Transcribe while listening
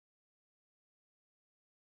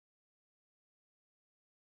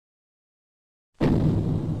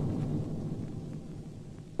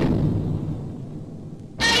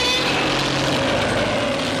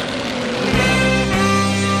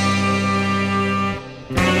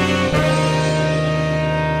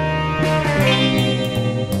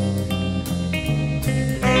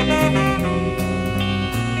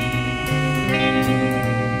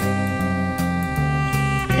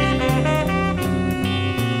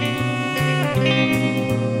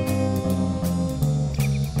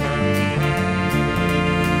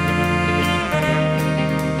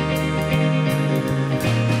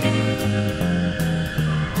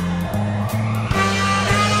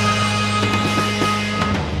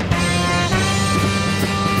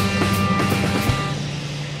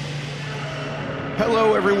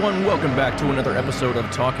Welcome back to another episode of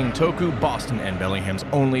Talking Toku, Boston and Bellingham's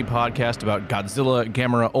only podcast about Godzilla,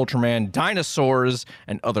 Gamera, Ultraman, dinosaurs,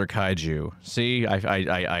 and other kaiju. See,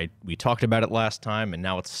 we talked about it last time, and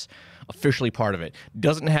now it's officially part of it.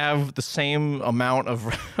 Doesn't have the same amount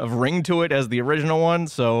of ring to it as the original one,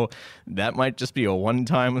 so that might just be a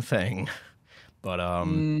one-time thing. But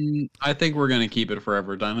I think we're gonna keep it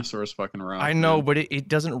forever. Dinosaurs fucking rock. I know, but it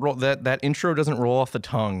doesn't roll. That intro doesn't roll off the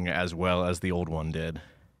tongue as well as the old one did.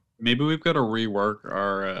 Maybe we've got to rework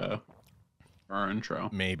our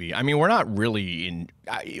intro. Maybe. I mean, we're not really in.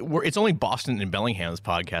 It's only Boston and Bellingham's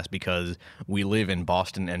podcast because we live in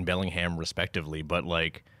Boston and Bellingham respectively. But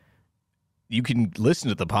like, you can listen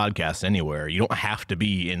to the podcast anywhere. You don't have to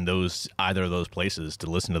be in either of those places to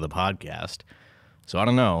listen to the podcast. So I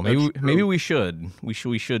don't know. Maybe we should. We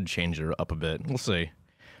should change it up a bit. We'll see.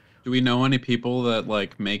 Do we know any people that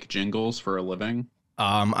like make jingles for a living?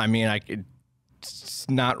 I mean, it's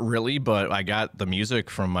not really, but I got the music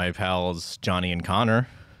from my pals Johnny and Connor.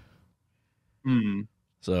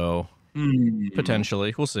 So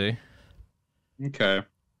potentially, we'll see. Okay.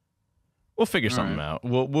 We'll figure something out.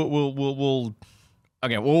 We'll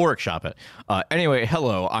workshop it. Anyway,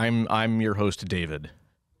 hello. I'm your host David.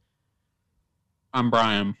 I'm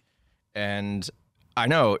Brian. And I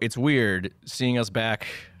know it's weird seeing us back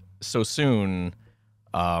so soon.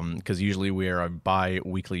 Because usually we are a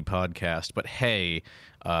bi-weekly podcast, but hey,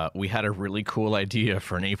 we had a really cool idea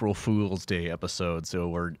for an April Fool's Day episode, so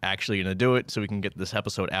we're actually going to do it so we can get this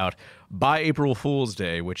episode out by April Fool's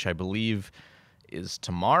Day, which I believe is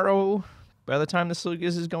tomorrow by the time this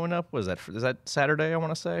is going up. Is that Saturday, I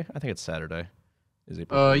want to say? I think it's Saturday. Is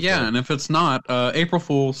April Fool's Day? And if it's not, April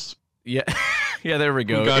Fools. Yeah, yeah, there we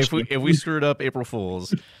go. If we screwed up, April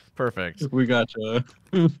Fools. Perfect. We gotcha.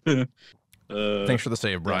 Thanks for the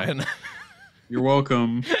save, Brian. You're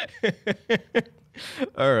welcome.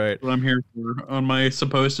 All right. What I'm here for on my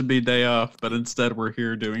supposed to be day off, but instead we're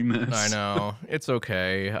here doing this. I know. It's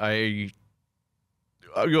okay.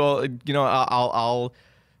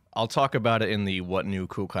 I'll talk about it in the What New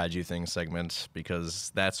Cool Kaiju Thing segment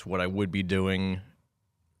because that's what I would be doing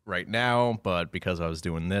right now, but because I was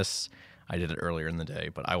doing this, I did it earlier in the day,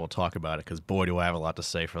 but I will talk about it because boy, do I have a lot to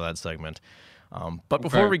say for that segment. But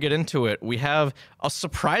before we get into it, we have a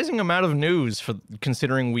surprising amount of news for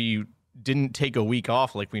considering we didn't take a week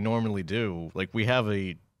off like we normally do. Like we have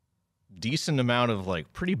a decent amount of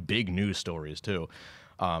like pretty big news stories too.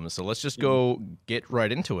 So let's just go get right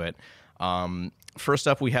into it. First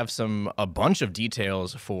up, we have a bunch of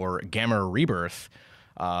details for Gamera Rebirth.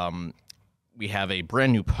 We have a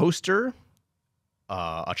brand new poster,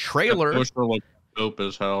 a trailer. That poster looks dope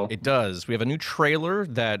as hell. It does. We have a new trailer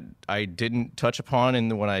that I didn't touch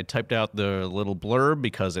upon when I typed out the little blurb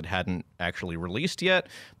because it hadn't actually released yet,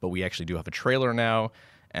 but we actually do have a trailer now,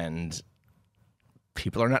 and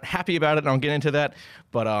people are not happy about it, and I'll get into that.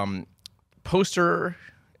 But poster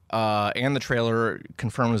and the trailer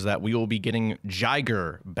confirms that we will be getting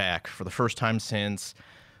Jiger back for the first time since...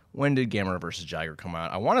 When did Gamera vs. Jiger come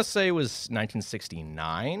out? I want to say it was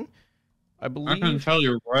 1969. I believe. I can tell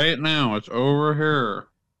you right now, it's over here.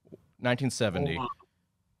 1970.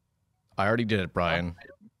 I already did it, Brian.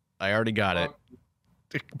 I already got it.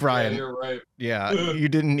 Brian. Yeah, you're right. Yeah, you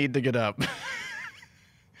didn't need to get up.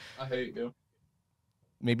 I hate you.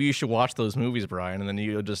 Maybe you should watch those movies, Brian, and then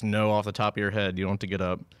you'll just know off the top of your head. You don't have to get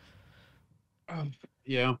up.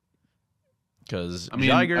 Yeah. Because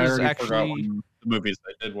Jiger's actually... the movies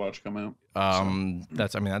I did watch come out.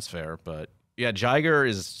 That's fair, but... Yeah, Jiger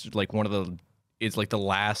is like it's like the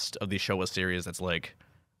last of the Showa series that's like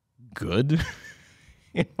good,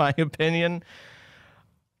 in my opinion.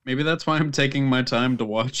 Maybe that's why I'm taking my time to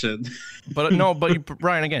watch it. But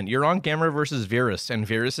Brian, again, you're on Gamera versus Virus, and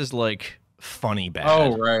Virus is like funny bad.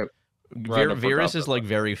 Oh, right. Virus is like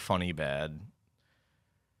very funny bad.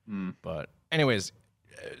 But anyways,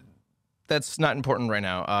 that's not important right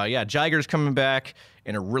now. Yeah, Jiger's coming back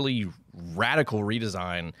in a really radical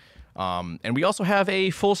redesign. And we also have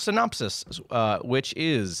a full synopsis, which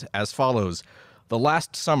is as follows. The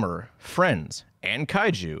last summer, friends, and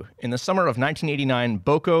kaiju. In the summer of 1989,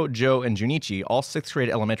 Boko, Joe, and Junichi, all 6th grade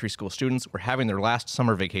elementary school students, were having their last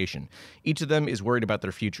summer vacation. Each of them is worried about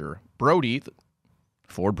their future. Brody,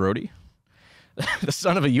 Ford Brody, the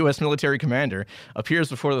son of a U.S. military commander, appears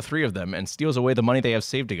before the three of them and steals away the money they have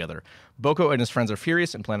saved together. Boko and his friends are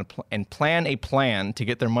furious and plan a plan to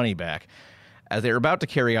get their money back. As they are about to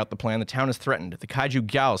carry out the plan, the town is threatened. The kaiju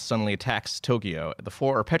Gyaos suddenly attacks Tokyo. The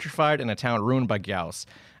four are petrified in a town ruined by Gyaos.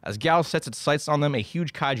 As Gyaos sets its sights on them, a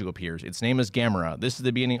huge kaiju appears. Its name is Gamera. This is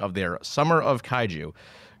the beginning of their Summer of Kaiju.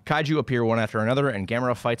 Kaiju appear one after another, and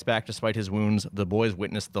Gamera fights back despite his wounds. The boys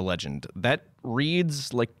witness the legend. That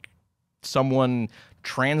reads like someone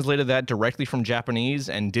translated that directly from Japanese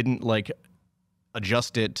and didn't like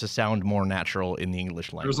adjust it to sound more natural in the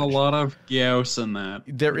English language. There's a lot of Gyaos in that.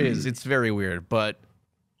 There is. It's very weird, but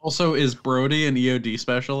also, is Brody an EOD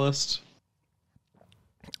specialist?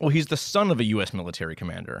 Well, he's the son of a U.S. military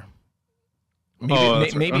commander.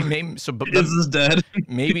 Maybe. So, but is his dad?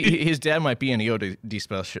 Maybe his dad might be an EOD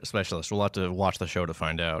specialist. We'll have to watch the show to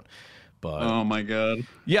find out. But oh my god!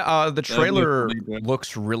 Yeah, the trailer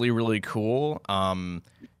looks really, really cool.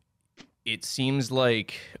 It seems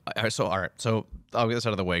like so. All right, so I'll get this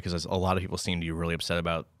out of the way because a lot of people seem to be really upset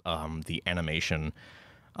about the animation.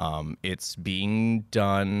 It's being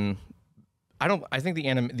done. I think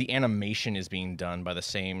the animation is being done by the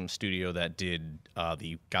same studio that did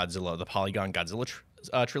the Polygon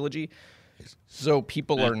Godzilla trilogy. So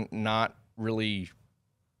people are not really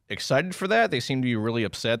excited for that. They seem to be really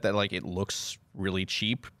upset that like it looks really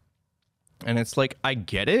cheap. And it's like, I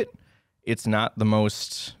get it. It's not the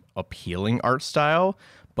most appealing art style,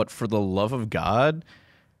 but for the love of God,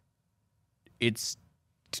 it's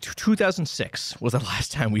 2006 was the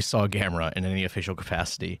last time we saw Gamera in any official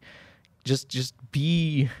capacity. Just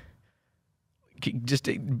be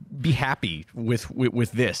happy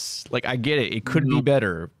with this. Like, I get it. It could be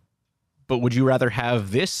better, but would you rather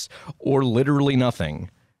have this or literally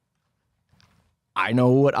nothing? I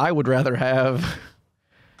know what I would rather have.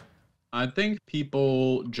 I think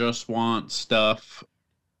people just want stuff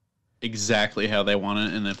exactly how they want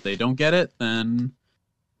it, and if they don't get it, then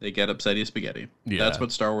they get upsetty spaghetti. Yeah. That's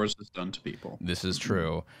what Star Wars has done to people. This is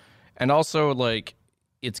true. And also, like,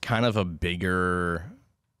 it's kind of a bigger...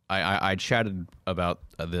 I chatted about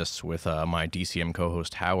this with my DCM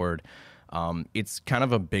co-host, Howard. It's kind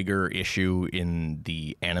of a bigger issue in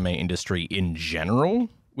the anime industry in general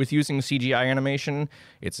with using CGI animation.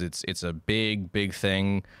 It's a big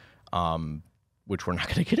thing, which we're not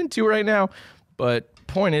going to get into right now. But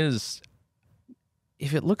point is,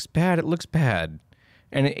 if it looks bad, it looks bad.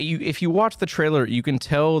 And if you watch the trailer, you can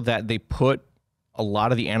tell that they put a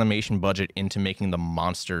lot of the animation budget into making the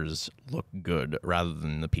monsters look good rather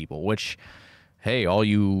than the people, which, hey, all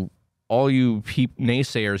you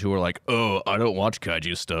naysayers who are like, oh, I don't watch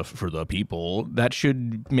kaiju stuff for the people, that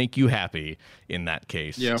should make you happy in that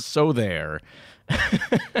case. Yeah. So there.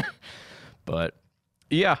 But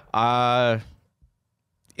yeah,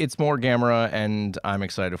 it's more Gamera, and I'm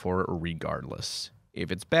excited for it regardless.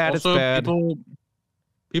 If it's bad, also, it's bad.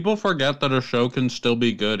 People forget that a show can still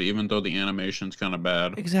be good even though the animation's kind of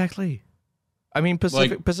bad. Exactly. I mean,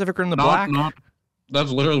 Pacific Rim the Black.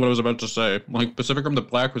 That's literally what I was about to say. Like, Pacific Rim the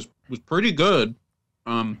Black was pretty good,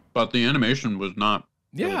 but the animation was not.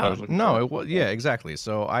 Yeah. No, it was. Yeah, exactly.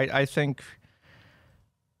 So I think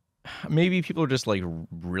maybe people are just like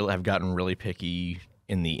really have gotten really picky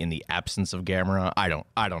in the absence of Gamera. I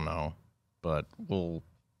don't know, but we'll.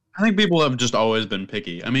 I think people have just always been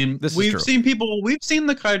picky. I mean, we've seen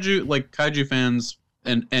the kaiju fans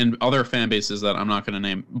and other fan bases that I'm not going to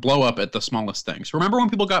name blow up at the smallest things. Remember when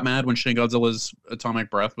people got mad when Shin Godzilla's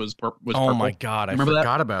atomic breath was purple? Oh my god, I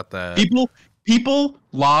forgot about that. People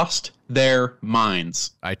lost their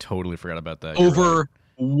minds. I totally forgot about that. Over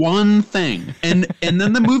one thing. And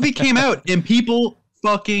then the movie came out and people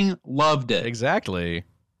fucking loved it. Exactly.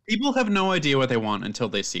 People have no idea what they want until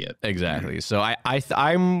they see it. Exactly. So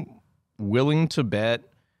I'm willing to bet.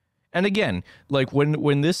 And again, like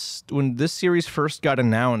when this series first got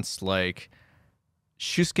announced, like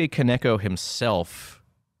Shusuke Kaneko himself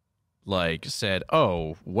like said,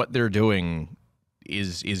 "Oh, what they're doing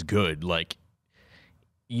is good." Like,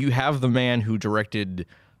 you have the man who directed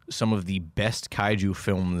some of the best kaiju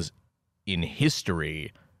films in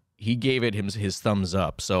history. He gave it his thumbs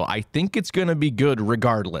up. So I think it's going to be good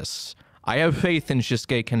regardless. I have faith in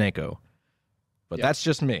Shusuke Kaneko. But that's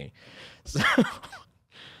just me. So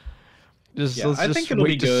let's I think it'll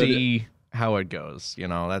wait to see how it goes. You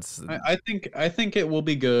know, that's I think it will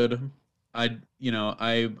be good. I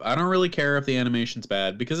don't really care if the animation's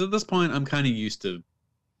bad because at this point I'm kind of used to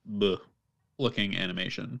looking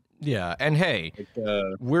animation. Yeah, and hey,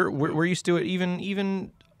 we're used to it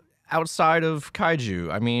even outside of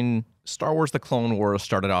kaiju. I mean, Star Wars: The Clone Wars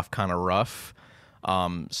started off kind of rough.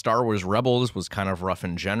 Star Wars Rebels was kind of rough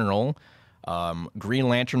in general. Green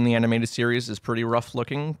Lantern, the animated series, is pretty rough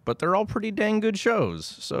looking, but they're all pretty dang good shows.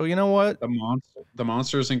 So you know what? The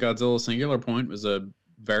monsters in Godzilla Singular Point was a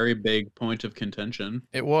very big point of contention.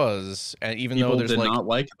 It was, and even People though there's did not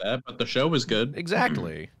like that, but the show was good.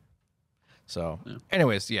 Exactly. So,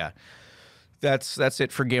 anyways, yeah, that's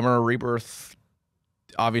it for Gamera Rebirth.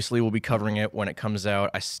 obviously we'll be covering it when it comes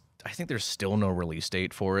out. I think there's still no release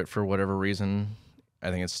date for it for whatever reason. I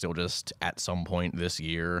think it's still just at some point this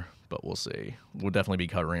year, but we'll see. We'll definitely be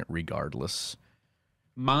covering it regardless.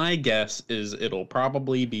 My guess is it'll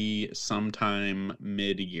probably be sometime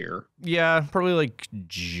mid-year. Yeah, probably like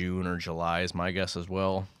June or July is my guess as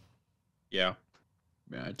well. Yeah.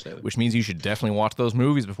 Yeah, I'd say that. Which means you should definitely watch those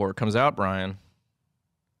movies before it comes out, Brian.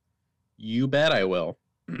 You bet I will.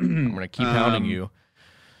 I'm going to keep hounding you.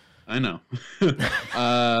 I know.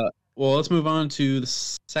 Well, let's move on to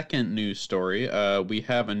the second news story. We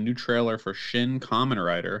have a new trailer for Shin Kamen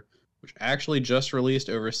Rider, which actually just released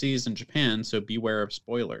overseas in Japan, so beware of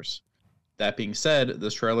spoilers. That being said,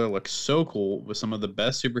 this trailer looks so cool with some of the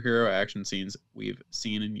best superhero action scenes we've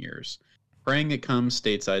seen in years. Praying it comes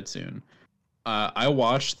stateside soon. I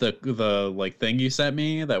watched the like thing you sent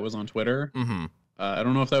me that was on Twitter. Mm-hmm. I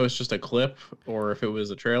don't know if that was just a clip or if it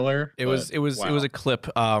was a trailer. It was a clip.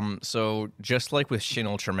 So just like with Shin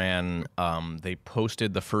Ultraman, they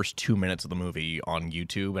posted the first 2 minutes of the movie on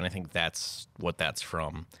YouTube, and I think that's what that's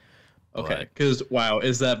from. Okay, because wow,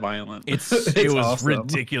 is that violent? It was awesome.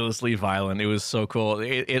 Ridiculously violent. It was so cool.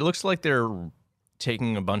 It looks like they're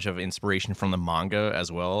taking a bunch of inspiration from the manga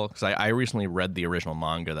as well, because I recently read the original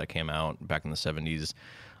manga that came out back in the 70s,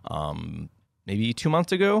 maybe 2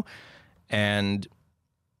 months ago. And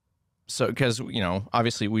so, because, you know,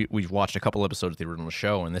 obviously we've watched a couple episodes of the original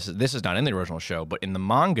show, and this is not in the original show, but in the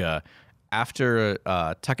manga, after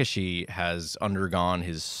Takeshi has undergone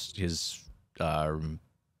his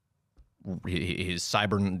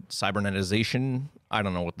cybernetization, I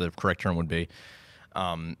don't know what the correct term would be,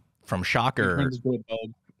 from Shocker. He turns into a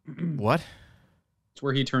bug. What? It's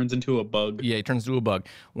where he turns into a bug. Yeah, he turns into a bug.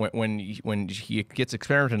 When he gets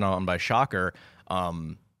experimented on by Shocker,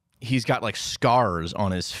 he's got like scars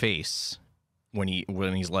on his face when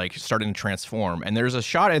he's like starting to transform. And there's a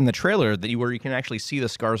shot in the trailer where you can actually see the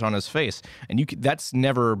scars on his face. And that's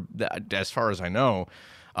never, as far as I know,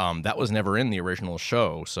 that was never in the original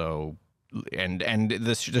show. So, and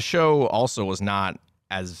the show also was not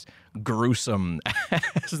as gruesome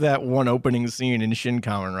as that one opening scene in Shin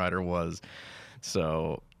Kamen Rider was.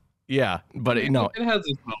 So, yeah, but it has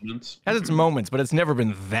its moments. It has its moments, but it's never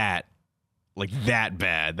been that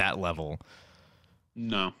bad, that level.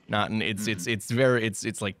 No, not. It's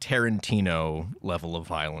like Tarantino level of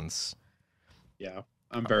violence. Yeah,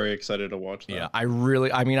 I'm very excited to watch that. Yeah,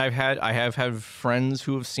 I have had friends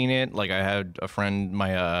who have seen it. Like I had a friend,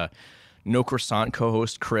 my No Croissant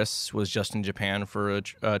co-host Chris was just in Japan for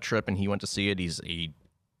a trip, and he went to see it. He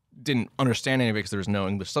didn't understand any of it because there's no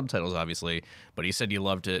English subtitles, obviously, but he said he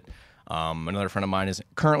loved it. Another friend of mine is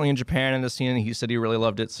currently in Japan and has seen it. He said he really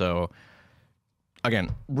loved it. So,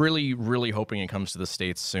 again, really, really hoping it comes to the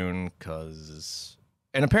States soon,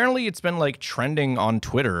 and apparently it's been like trending on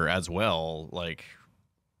Twitter as well. Like,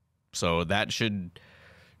 so that should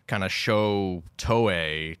kind of show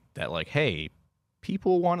Toei that, like, hey,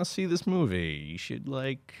 people want to see this movie. You should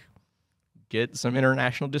like get some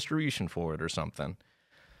international distribution for it or something.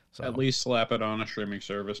 So at least slap it on a streaming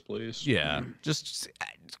service, please. Yeah, just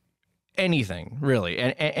anything really,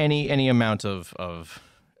 and any amount of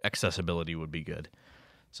accessibility would be good.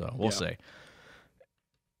 So we'll see.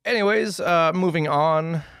 Anyways, moving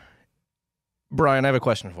on. Brian, I have a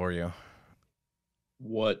question for you.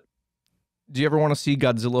 What? Do you ever want to see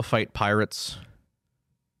Godzilla fight pirates?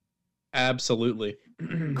 Absolutely.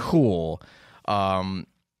 Cool.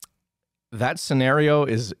 That scenario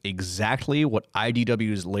is exactly what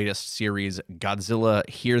IDW's latest series, Godzilla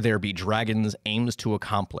Here There Be Dragons, aims to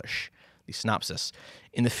accomplish. The synopsis.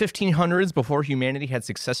 In the 1500s, before humanity had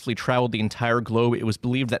successfully traveled the entire globe, it was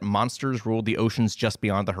believed that monsters ruled the oceans just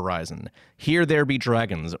beyond the horizon. Here There Be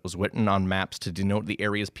Dragons was written on maps to denote the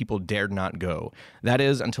areas people dared not go. That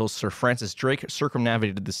is, until Sir Francis Drake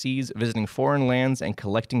circumnavigated the seas, visiting foreign lands and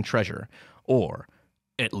collecting treasure. Or,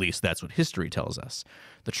 at least that's what history tells us.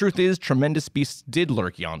 The truth is, tremendous beasts did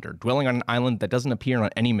lurk yonder, dwelling on an island that doesn't appear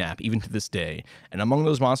on any map, even to this day. And among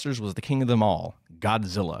those monsters was the king of them all,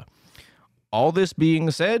 Godzilla. All this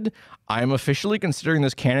being said, I am officially considering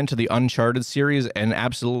this canon to the Uncharted series, and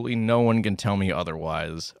absolutely no one can tell me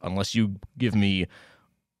otherwise, unless you give me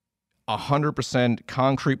 100%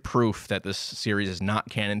 concrete proof that this series is not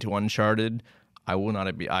canon to Uncharted. I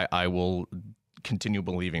will continue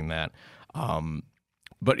believing that.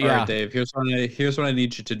 But yeah, all right, Dave. Here's what I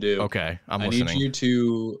need you to do. Okay, I'm listening. I need you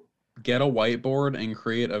to get a whiteboard and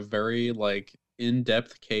create a very like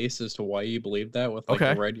in-depth case as to why you believe that with like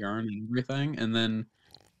the red yarn and everything, and then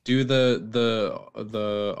do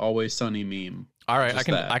the Always Sunny meme. All right,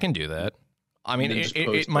 I can do that. I mean,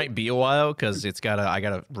 it might be a while because I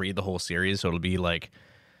gotta read the whole series, so it'll be like,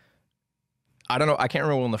 I don't know, I can't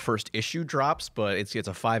remember when the first issue drops, but it's a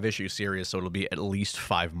 5-issue series, so it'll be at least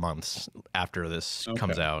 5 months after this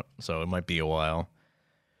comes out, so it might be a while.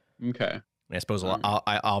 Okay. And I suppose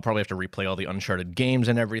I'll probably have to replay all the Uncharted games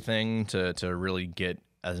and everything to really get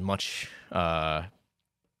as much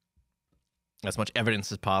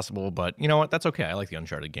evidence as possible, but you know what? That's okay. I like the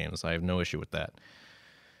Uncharted games. I have no issue with that.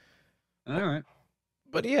 All right.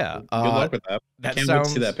 But yeah. Good luck with that. I can't wait to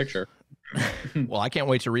see that picture. Well, I can't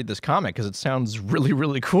wait to read this comic because it sounds really,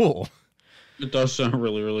 really cool. It does sound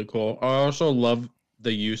really, really cool. I also love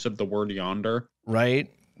the use of the word yonder. Right?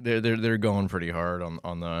 They're going pretty hard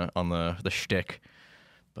on the shtick.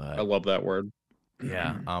 But I love that word.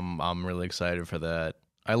 Yeah, I'm really excited for that.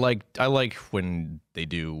 I like when they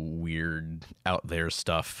do weird out there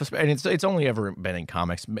stuff, and it's only ever been in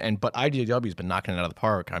comics, but IDW's been knocking it out of the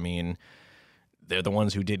park. I mean, they're the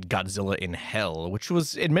ones who did Godzilla in Hell, which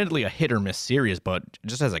was admittedly a hit or miss series, but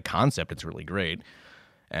just as a concept, it's really great.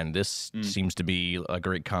 And this seems to be a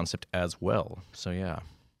great concept as well. So yeah.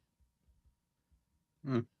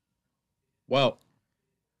 Well,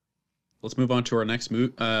 let's move on to our next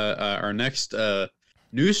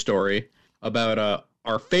news story about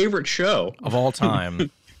our favorite show of all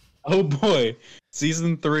time. Oh boy.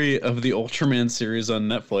 Season 3 of the Ultraman series on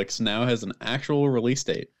Netflix now has an actual release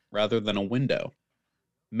date rather than a window.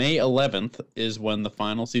 May 11th is when the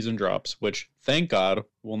final season drops, which, thank God,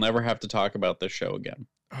 we'll never have to talk about this show again.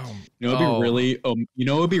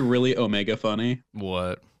 It'd be really Omega funny.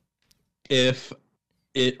 What? If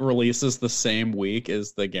it releases the same week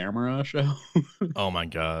as the Gamera show. Oh my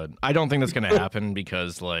God. I don't think that's going to happen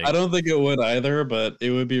because I don't think it would either, but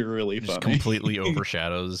it would be really funny. Just completely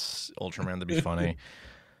overshadows Ultraman to be funny.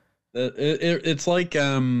 It's like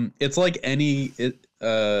any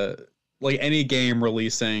game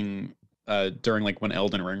releasing during like when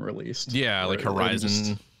Elden Ring released. Yeah, like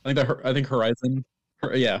Horizon. I think Horizon.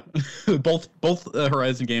 Yeah. both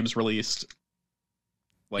Horizon games released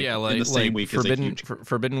in the same week.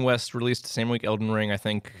 Forbidden West released the same week Elden Ring. I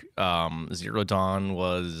think Zero Dawn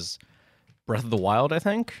was Breath of the Wild, I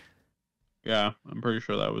think. Yeah, I'm pretty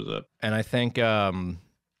sure that was it. And I think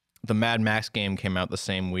the Mad Max game came out the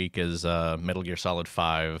same week as Metal Gear Solid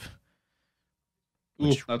 5.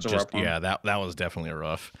 Ooh, that's a rough one. Yeah, that was definitely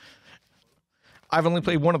rough. I've only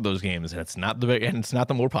played one of those games, and it's not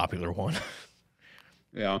the more popular one.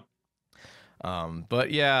 Yeah.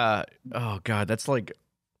 But yeah, oh God, that's like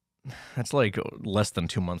less than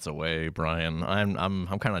 2 months away, Brian. I'm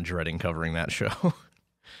kind of dreading covering that show.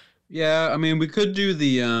 Yeah, I mean, we could do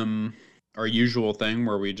the our usual thing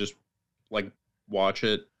where we just like watch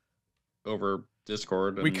it over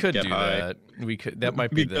Discord. And we could get do high. that. We could. That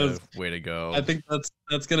might be the way to go. I think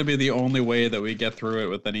that's going to be the only way that we get through it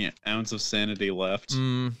with any ounce of sanity left.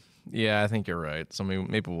 Yeah, I think you're right. So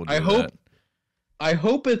maybe we'll do that. I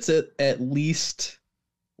hope it's at least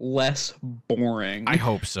less boring. I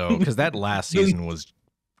hope so, because that last season was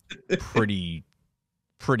pretty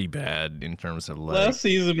bad in terms of like. Last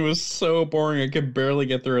season was so boring. I could barely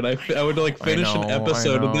get through it. I would like finish an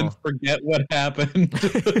episode and then forget what happened.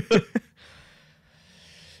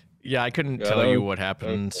 Yeah, I couldn't tell you what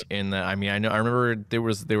happened in that. I mean, I remember there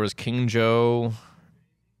was King Joe,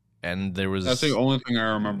 and there was. That's the only thing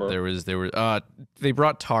I remember. They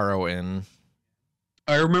brought Taro in.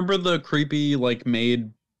 I remember the creepy like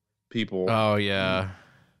maid people. Oh yeah,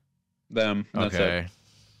 them. That's okay.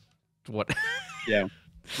 It. What? Yeah,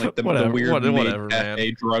 like the weird maid at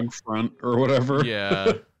a drug front or whatever.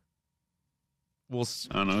 Yeah. I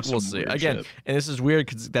don't know. We'll see. Again, shit. And this is weird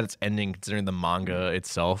because that it's ending, considering the manga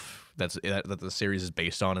itself that the series is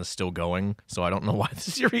based on is still going. So I don't know why the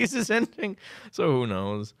series is ending. So who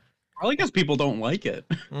knows? Probably because people don't like it.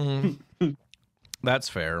 Mm-hmm. That's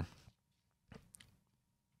fair.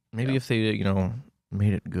 Maybe if they,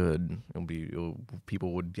 made it good,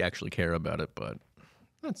 people would actually care about it. But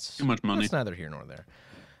that's too much money. That's neither here nor there.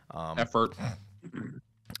 Effort.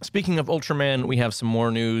 Speaking of Ultraman, we have some more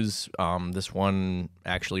news. This one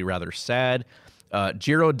actually rather sad.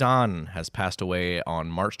 Jirō Dan has passed away on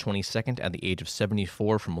March 22nd at the age of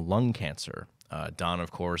 74 from lung cancer. Dan,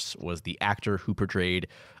 of course, was the actor who portrayed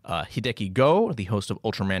Hideki Go, the host of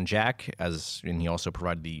Ultraman Jack, and he also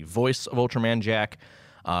provided the voice of Ultraman Jack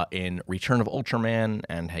in Return of Ultraman,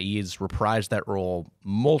 and he has reprised that role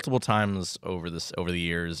multiple times over the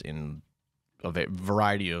years in a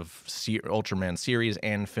variety of Ultraman series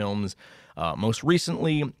and films, most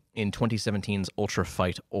recently in 2017's Ultra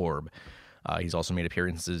Fight Orb. He's also made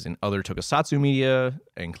appearances in other tokusatsu media,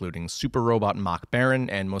 including Super Robot Mach Baron,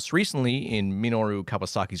 and most recently in Minoru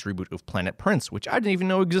Kawasaki's reboot of Planet Prince, which I didn't even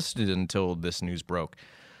know existed until this news broke.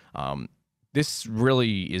 This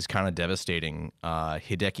really is kind of devastating.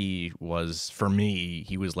 Hideki was, for me,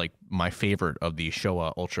 he was like my favorite of the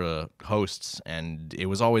Showa Ultra hosts, and it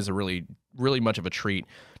was always a really much of a treat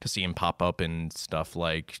to see him pop up in stuff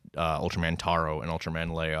like Ultraman Taro and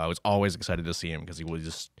Ultraman Leo. I was always excited to see him because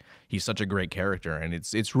he's such a great character, and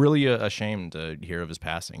it's really a shame to hear of his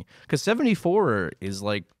passing, because 74 is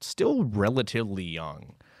like still relatively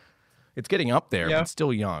young. It's getting up there, but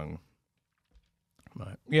still young.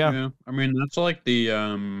 But yeah, I mean, that's like the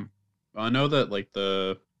I know that like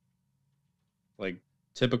the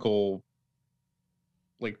typical,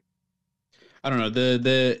 like, I don't know,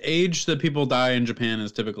 the age that people die in Japan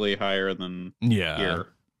is typically higher than here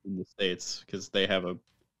in the States, because they have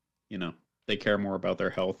they care more about their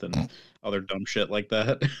health and other dumb shit like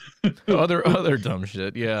that. other dumb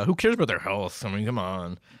shit. Yeah, who cares about their health? I mean, come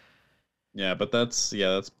on. Yeah, but that's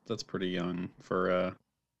pretty young for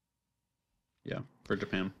for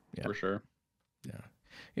Japan, for sure.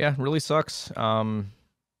 Yeah, really sucks.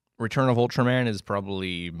 Return of Ultraman is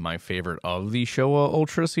probably my favorite of the Showa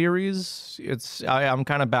Ultra series. I'm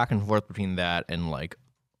kind of back and forth between that and like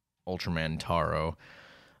Ultraman Taro.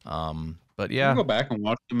 But yeah, I'm gonna go back and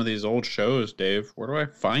watch some of these old shows, Dave. Where do I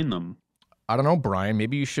find them? I don't know, Brian.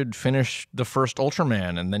 Maybe you should finish the first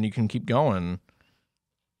Ultraman and then you can keep going.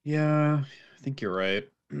 Yeah, I think you're right.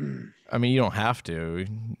 I mean, you don't have to.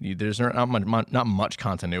 There's not much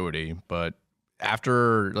continuity, but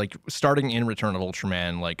after like starting in Return of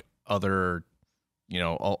Ultraman, like other,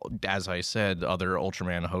 as I said, other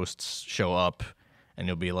Ultraman hosts show up, and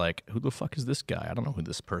you'll be like, "Who the fuck is this guy? I don't know who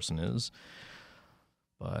this person is."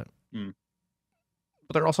 But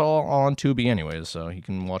they're also all on Tubi anyways, so you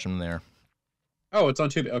can watch them there. Oh, it's on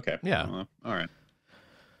Tubi. Okay. Yeah. All right.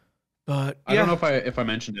 But I don't know if I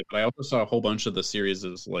mentioned it, but I also saw a whole bunch of the series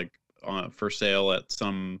is like for sale at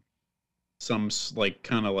some like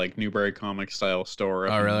kind of like Newbury comic style store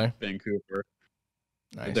up in Vancouver.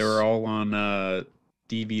 Nice. They were all on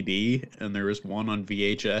DVD, and there was one on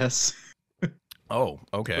VHS. Oh,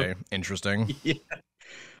 okay, interesting. Yeah,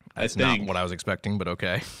 that's not what I was expecting, but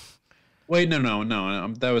okay. Wait, no,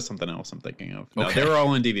 that was something else I'm thinking of. No, they were all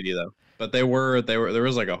on DVD though, but there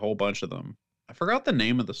was like a whole bunch of them. I forgot the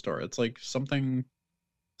name of the store. It's like something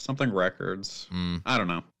records. I don't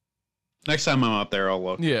know. Next time I'm up there, I'll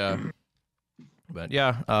look. Yeah. But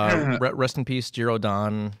yeah, rest in peace, Jirō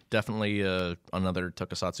Dan. Definitely another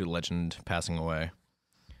tokusatsu legend passing away.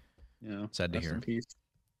 Yeah. Sad to hear. Rest in peace.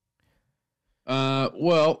 Well.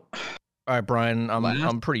 All right, Brian.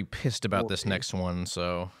 I'm pretty pissed about this next one.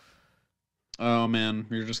 So. Oh man,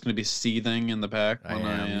 you're just gonna be seething in the back when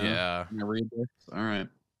I read this. All right.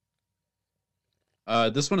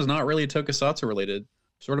 This one is not really tokusatsu related,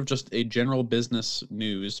 sort of just a general business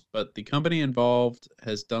news, but the company involved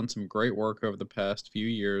has done some great work over the past few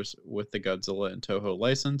years with the Godzilla and Toho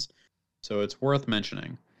license, so it's worth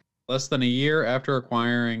mentioning. Less than a year after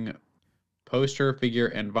acquiring poster, figure,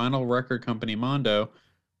 and vinyl record company Mondo,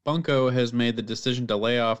 Funko has made the decision to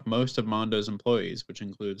lay off most of Mondo's employees, which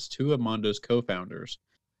includes 2 of Mondo's co-founders,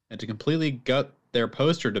 and to completely gut their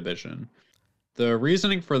poster division. The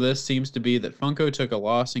reasoning for this seems to be that Funko took a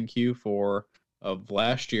loss in Q4 of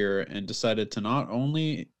last year and decided to not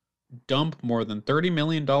only dump more than $30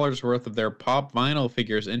 million worth of their pop vinyl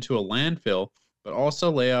figures into a landfill, but also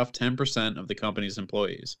lay off 10% of the company's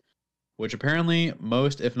employees, which apparently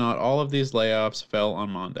most, if not all, of these layoffs fell on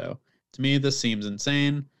Mondo. To me, this seems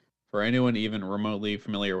insane. For anyone even remotely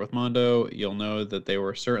familiar with Mondo, you'll know that they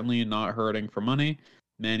were certainly not hurting for money.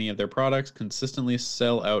 Many of their products consistently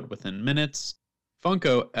sell out within minutes.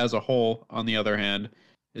 Funko, as a whole, on the other hand,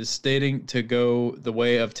 is stating to go the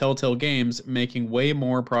way of Telltale Games, making way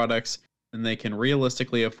more products than they can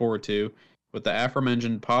realistically afford to, with the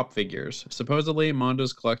aforementioned pop figures. Supposedly,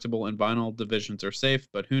 Mondo's collectible and vinyl divisions are safe,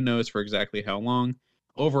 but who knows for exactly how long.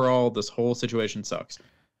 Overall, this whole situation sucks.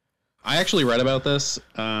 I actually read about this,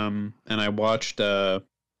 and I watched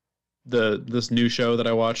this new show that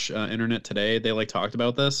I watch, Internet Today. They like talked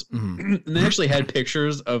about this, and they actually had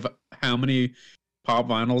pictures of how many pop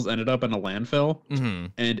vinyls ended up in a landfill,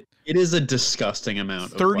 and it is a disgusting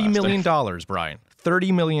amount. $30 million, Brian.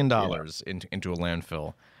 $30 million into a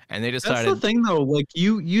landfill, and they decided. That's the thing, though. Like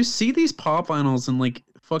you see these pop vinyls and like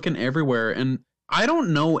fucking everywhere, and I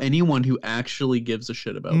don't know anyone who actually gives a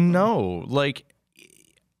shit about them. No, like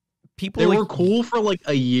people. They were cool for like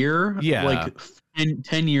a year. Yeah, like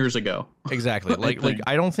 10 years ago. Exactly. Like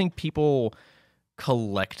I don't think people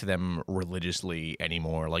collect them religiously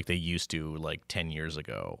anymore like they used to like 10 years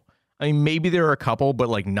ago. I mean, maybe there are a couple, but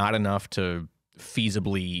like not enough to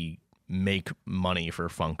feasibly make money for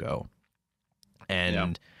Funko.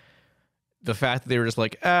 And the fact that they were just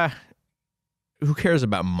like, who cares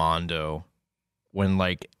about Mondo when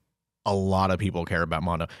like a lot of people care about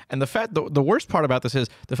Mondo. And the fact, the worst part about this is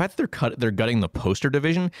the fact that they're gutting the poster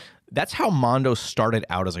division. That's how Mondo started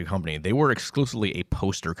out as a company. They were exclusively a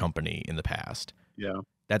poster company in the past. Yeah,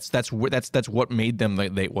 that's what made them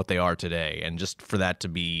what they are today. And just for that to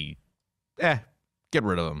be, get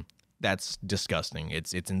rid of them. That's disgusting.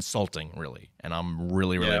 It's insulting, really, and I'm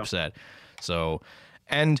really upset. So,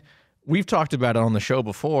 and we've talked about it on the show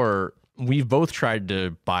before. We've both tried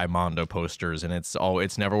to buy Mondo posters, and it's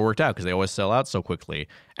never worked out because they always sell out so quickly.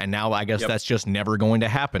 And now I guess that's just never going to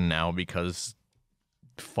happen now because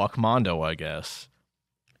fuck Mondo, I guess.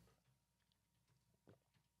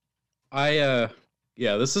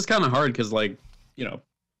 This is kind of hard because like, you know,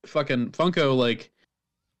 fucking Funko, like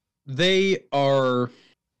they are.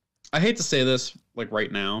 I hate to say this like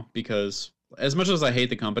right now because as much as I hate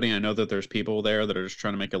the company, I know that there's people there that are just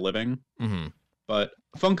trying to make a living. Mm-hmm. But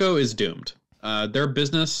Funko is doomed. Their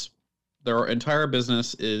entire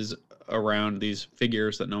business is around these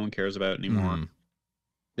figures that no one cares about anymore. Mm.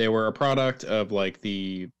 They were a product of like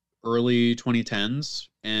the early 2010s,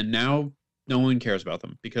 and now no one cares about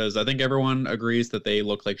them because I think everyone agrees that they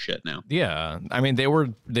look like shit now. Yeah, I mean they were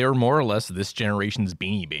more or less this generation's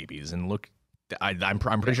Beanie Babies, and look, I'm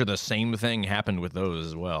pretty sure the same thing happened with those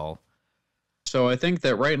as well. So I think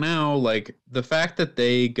that right now, like the fact that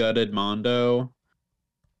they gutted Mondo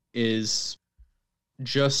is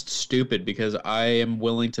just stupid because I am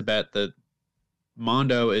willing to bet that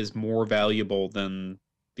Mondo is more valuable than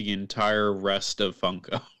the entire rest of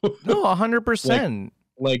Funko. No, 100%.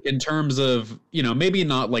 Like in terms of, you know, maybe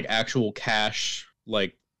not like actual cash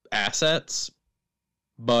like assets,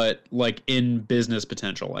 but like in business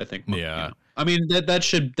potential, I think. Yeah. You know. I mean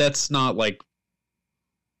that's not like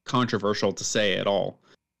controversial to say at all.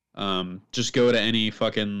 Just go to any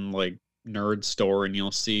fucking like nerd store and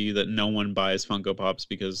you'll see that no one buys Funko Pops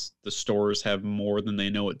because the stores have more than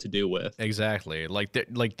they know what to do with. Exactly. Like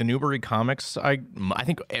the Newbury Comics, I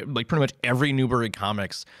think like pretty much every Newbury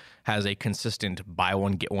Comics has a consistent buy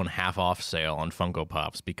one get one half off sale on Funko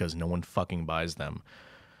Pops because no one fucking buys them.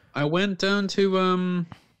 I went down into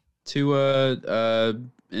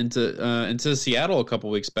Seattle a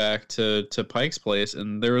couple weeks back to Pike's Place,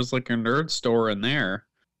 and there was like a nerd store in there.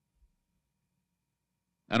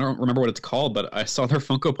 I don't remember what it's called, but I saw their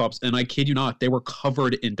Funko Pops, and I kid you not, they were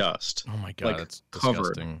covered in dust. Oh my god, like, that's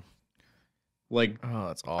covered. Disgusting. Like, oh,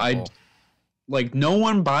 that's awful. Like no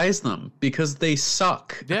one buys them because they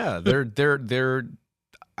suck. Yeah, they're.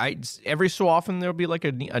 Every so often there'll be like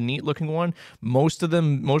a neat looking one. Most of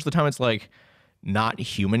the time it's like not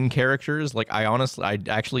human characters. Like I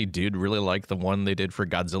actually did really like the one they did for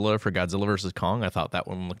Godzilla versus Kong. I thought that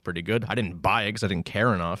one looked pretty good. I didn't buy it because I didn't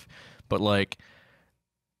care enough, but like.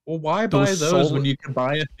 Well, why buy those when you can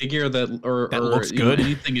buy a figure that looks good?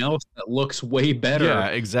 Anything else that looks way better? Yeah,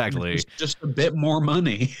 exactly. Just a bit more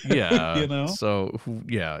money. Yeah, you know. So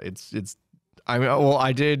yeah, it's. I mean, well, I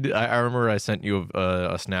remember I sent you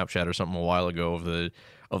a Snapchat or something a while ago of the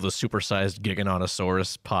supersized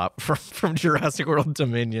Giganotosaurus pop from Jurassic World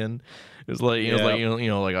Dominion. It was like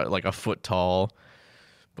like a foot tall.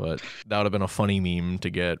 But that would have been a funny meme to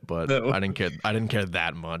get. But I didn't care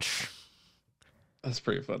that much. That's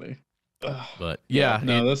pretty funny. But yeah,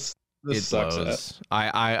 this sucks. Blows.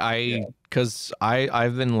 Because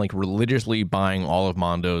I've been like religiously buying all of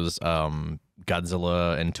Mondo's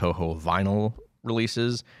Godzilla and Toho vinyl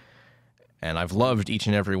releases, and I've loved each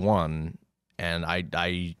and every one. And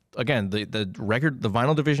I again the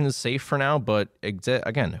vinyl division is safe for now, but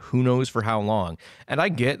again, who knows for how long? And I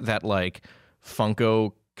get that like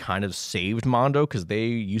Funko kind of saved Mondo because they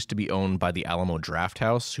used to be owned by the Alamo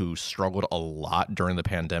Drafthouse, who struggled a lot during the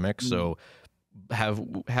pandemic. So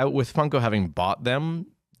with Funko having bought them,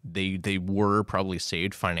 they were probably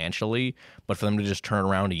saved financially, but for them to just turn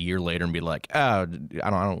around a year later and be like, I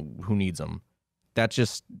don't who needs them?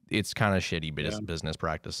 It's kind of shitty business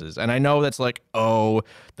practices. And I know that's like, oh,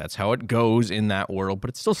 that's how it goes in that world, but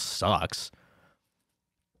it still sucks.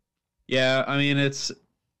 Yeah, I mean, it's,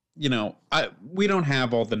 you know, we don't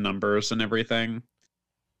have all the numbers and everything,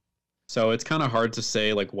 so it's kind of hard to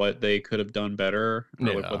say like what they could have done better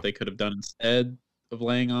or like what they could have done instead of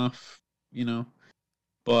laying off, you know.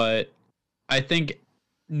 But I think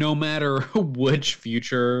no matter which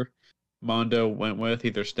future Mondo went with,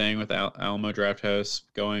 either staying with Alamo Drafthouse,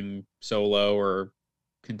 going solo, or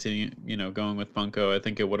continue, going with Funko, I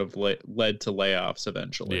think it would have led to layoffs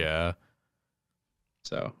eventually. Yeah.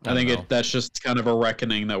 So I think that's just kind of a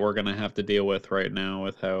reckoning that we're gonna have to deal with right now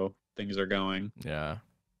with how things are going. Yeah.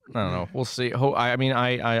 I don't know. We'll see. I mean,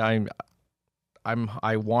 I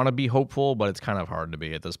want to be hopeful, but it's kind of hard to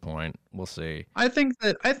be at this point. We'll see. I think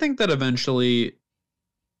that eventually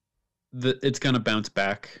it's gonna bounce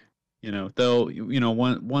back. They'll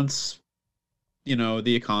once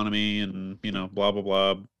the economy and blah blah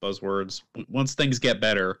blah buzzwords. Once things get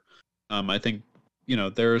better, I think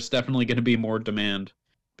there's definitely going to be more demand.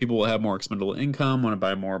 People will have more expendable income, want to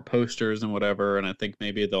buy more posters and whatever, and I think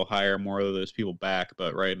maybe they'll hire more of those people back.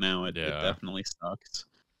 But right now, it definitely sucks.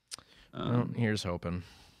 Well, here's hoping.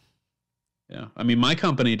 Yeah, I mean, my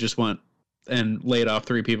company just went and laid off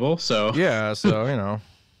 3 people, so yeah, so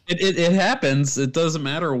it happens. It doesn't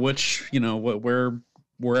matter which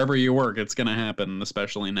wherever you work, it's going to happen,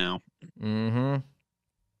 especially now. Mm-hmm.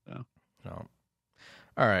 So. No.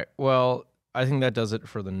 All right. Well, I think that does it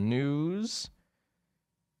for the news.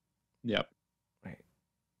 Yep. Right.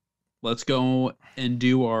 Let's go and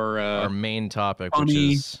do our main topic, which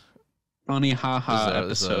is funny haha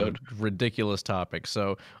episode. Is a ridiculous topic.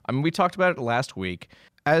 So, I mean, we talked about it last week.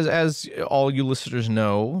 As all you listeners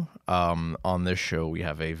know, on this show we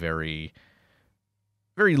have a very,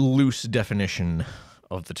 very loose definition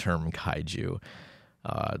of the term kaiju.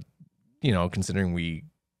 Considering we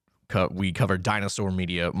covered dinosaur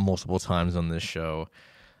media multiple times on this show.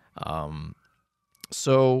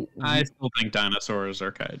 So I still think dinosaurs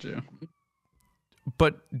are kaiju.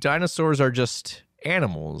 But dinosaurs are just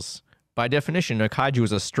animals. By definition, a kaiju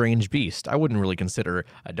is a strange beast. I wouldn't really consider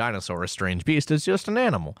a dinosaur a strange beast. It's just an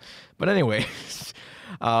animal. But anyway,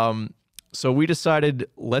 so we decided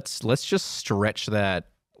let's just stretch that.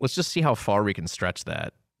 Let's just see how far we can stretch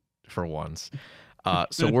that for once.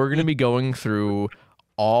 So we're going to be going through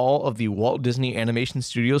all of the Walt Disney Animation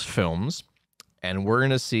Studios films, and we're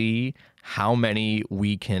going to see how many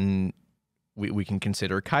we can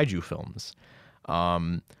consider kaiju films.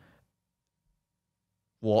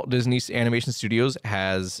 Walt Disney Animation Studios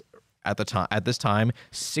has at this time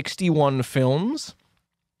 61 films.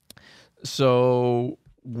 So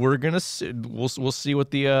we're going to we'll see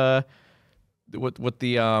what the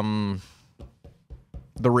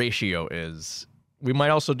ratio is. We might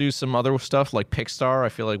also do some other stuff like Pixar. I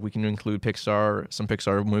feel like we can include some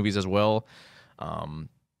Pixar movies as well.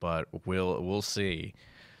 But we'll see.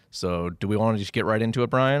 So do we want to just get right into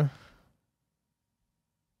it, Brian?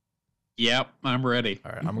 Yep, I'm ready.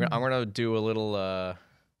 All right, I'm gonna do a little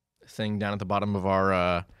thing down at the bottom of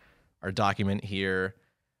our document here.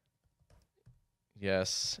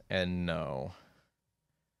 Yes and no.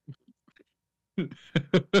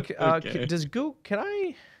 Okay. Does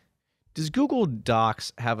Google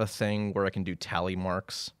Docs have a thing where I can do tally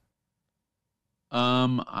marks?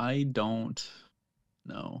 I don't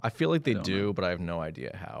know. I feel like they do, but I have no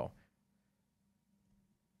idea how.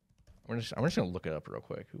 I'm just gonna look it up real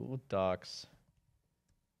quick. Google Docs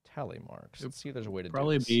tally marks. Let's see if there's a way to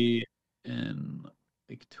probably do this. Be in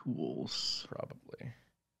like tools. Probably.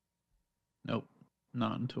 Nope,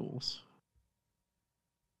 not in tools.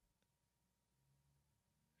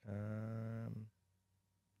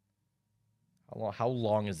 How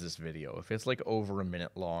long is this video? If it's like over a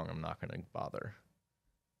minute long, I'm not gonna bother.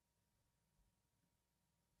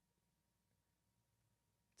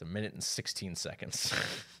 It's 1 minute and 16 seconds.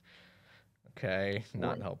 Okay,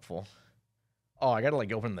 not helpful. Oh, I gotta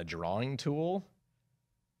like open the drawing tool.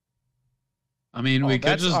 I mean, we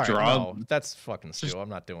could just draw. No, that's fucking stupid. I'm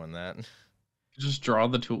not doing that. Just draw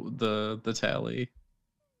the tool, the tally.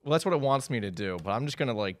 Well, that's what it wants me to do, but I'm just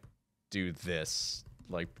gonna like do this,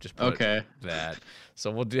 like just put that.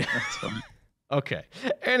 So we'll do. Okay.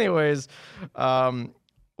 Anyways,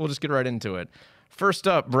 we'll just get right into it. First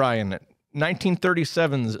up, Brian,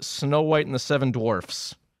 1937's Snow White and the Seven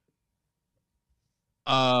Dwarfs.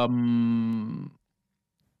 I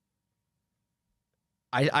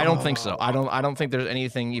don't think so. I don't think there's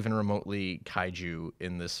anything even remotely kaiju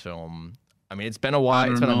in this film. I mean, it's been a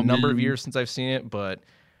while. It's been a number of years since I've seen it, but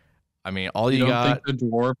I mean, all you got. Think the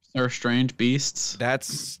dwarfs are strange beasts? That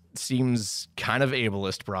seems kind of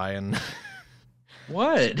ableist, Brian.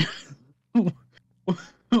 What?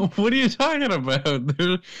 What are you talking about?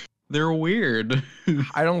 They're weird.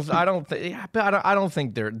 I don't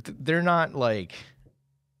think they're not like.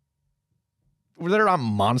 They're not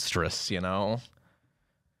monstrous, you know.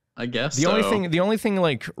 I guess the only thing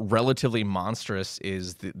like relatively monstrous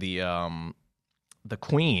is the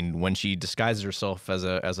queen when she disguises herself as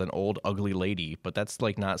an old ugly lady, but that's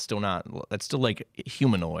like that's still like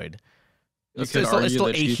humanoid. It's still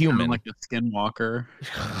a human, like a skinwalker.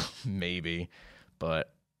 Maybe,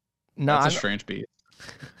 but no, that's a strange beast.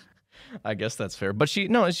 I guess that's fair, but she's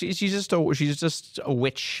just a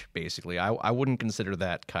witch basically. I wouldn't consider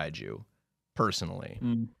that kaiju, personally.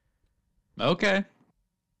 Okay,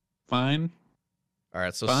 fine. All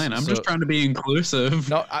right, so fine. I'm just trying to be inclusive.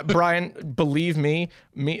 No, Brian, believe me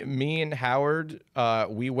and Howard,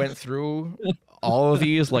 we went through all of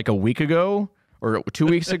these like a week ago or 2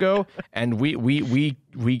 weeks ago, and we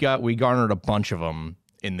garnered a bunch of them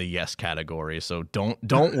in the yes category. So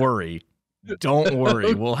don't worry, don't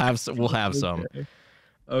worry. We'll have some.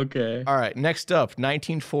 Okay. All right. Next up,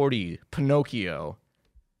 1940, Pinocchio.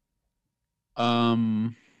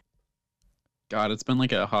 God, it's been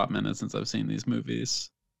like a hot minute since I've seen these movies.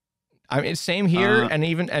 I mean, same here, and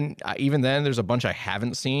even then, there's a bunch I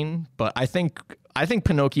haven't seen. But I think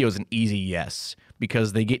Pinocchio is an easy yes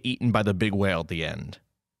because they get eaten by the big whale at the end.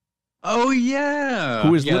 Oh yeah,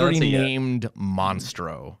 who is literally named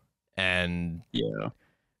Monstro, and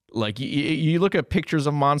like you look at pictures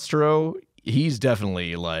of Monstro, he's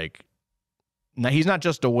definitely like, now he's not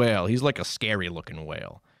just a whale; he's like a scary looking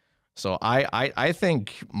whale. So I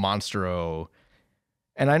think Monstro.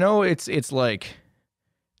 And I know it's like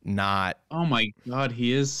not. Oh my God,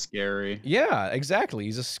 he is scary. Yeah, exactly.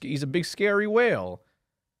 He's a big scary whale.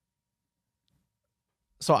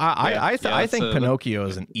 So I think Pinocchio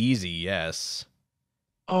is an easy yes.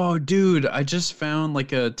 Oh, dude, I just found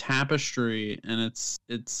like a tapestry, and it's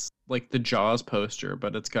like the Jaws poster,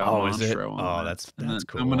 but it's got Monstro on it. That's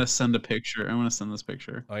cool. I'm gonna send a picture. I'm gonna send this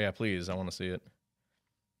picture. Oh yeah, please. I want to see it.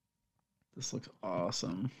 This looks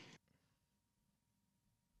awesome.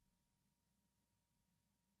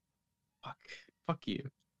 Fuck you.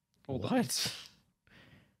 Hold on.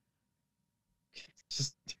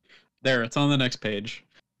 Just there. It's on the next page.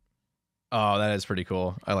 Oh, that is pretty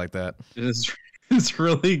cool. I like that. It's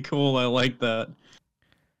really cool. I like that.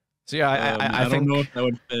 So yeah, I don't know if that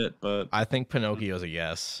would fit, but I think Pinocchio's a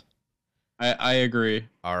yes. I agree.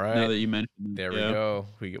 All right. Now that you mentioned it, there we go.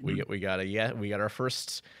 We got a yeah. We got our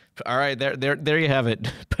first. All right, there you have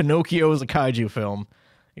it. Pinocchio is a kaiju film.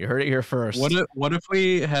 You heard it here first. What if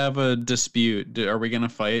we have a dispute? Are we gonna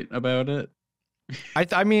fight about it?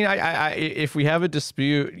 I mean, if we have a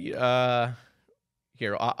dispute,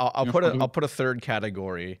 here I'll put a third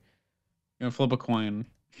category. You gonna flip a coin?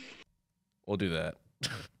 We'll do that.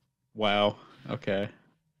 Wow. Okay.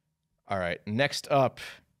 All right. Next up,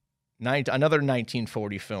 another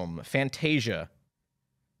 1940 film, Fantasia.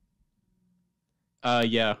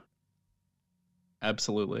 Yeah.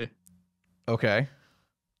 Absolutely. Okay.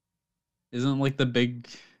 Isn't like the big,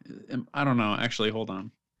 I don't know. Actually, hold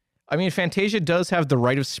on. I mean, Fantasia does have the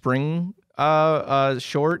Rite of Spring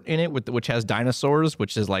short in it, which has dinosaurs,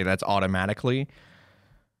 which is like that's automatically.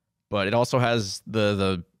 But it also has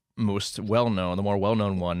the more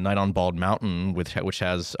well-known one, Night on Bald Mountain, which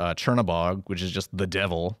has Chernabog, which is just the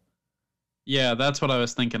devil. Yeah, that's what I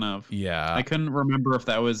was thinking of. Yeah, I couldn't remember if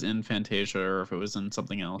that was in Fantasia or if it was in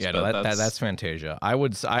something else. Yeah, no, that's Fantasia.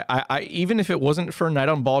 I even if it wasn't for Night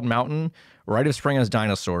on Bald Mountain, Rite of Spring has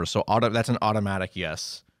dinosaurs, so that's an automatic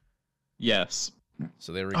yes. Yes.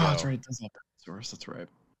 So there we go. Oh, that's right. That's right.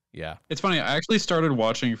 Yeah. It's funny. I actually started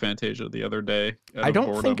watching Fantasia the other day. I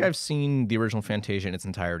don't think I've seen the original Fantasia in its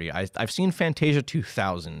entirety. I've seen Fantasia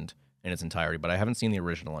 2000 in its entirety, but I haven't seen the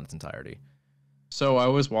original in its entirety. So I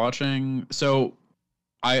was watching. So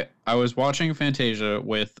I was watching Fantasia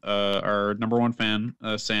with our number one fan,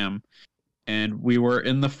 Sam, and we were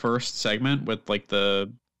in the first segment with like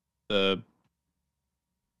the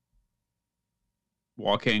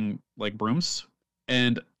walking like brooms,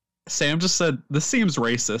 and Sam just said, "This seems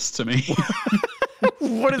racist to me."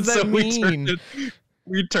 What does that mean?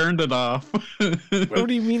 We turned it off. What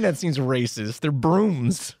do you mean that seems racist? They're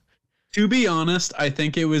brooms. To be honest, I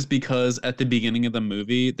think it was because at the beginning of the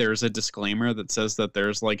movie, there's a disclaimer that says that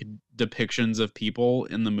there's like depictions of people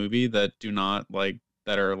in the movie that do not like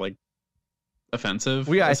that are like offensive.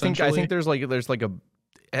 Well, yeah, I think there's like a.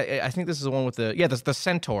 I think this is the one with the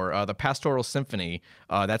centaur, the Pastoral Symphony.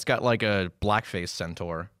 That's got like a blackface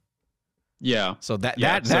centaur. Yeah. So that is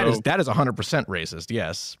 100% racist.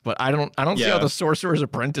 Yes, but I don't see how the Sorcerer's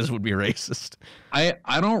Apprentice would be racist. I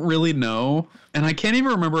don't really know, and I can't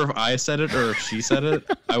even remember if I said it or if she said it.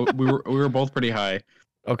 We were both pretty high.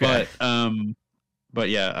 Okay. But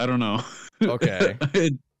yeah, I don't know. Okay.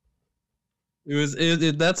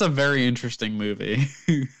 That's a very interesting movie.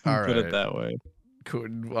 All right. Put it that way.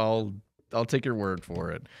 Cool. I'll take your word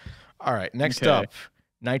for it. All right. Next up,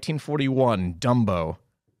 1941, Dumbo.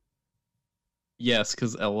 Yes,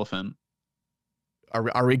 because elephant.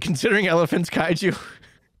 Are we considering elephants kaiju?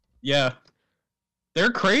 Yeah.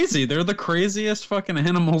 They're crazy. They're the craziest fucking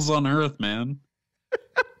animals on Earth, man.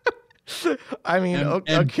 I mean,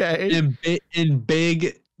 okay. And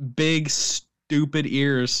big, stupid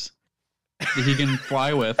ears that he can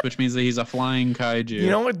fly with, which means that he's a flying kaiju. You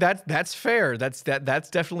know what? That's fair. That's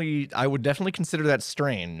definitely. I would definitely consider that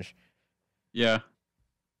strange. Yeah.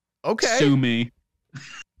 Okay. Sue me.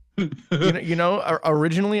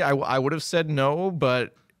 Originally I would have said no,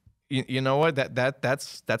 but you know what?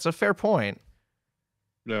 That's a fair point.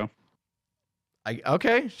 Yeah.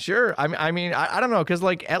 Okay, sure. I mean, I don't know, because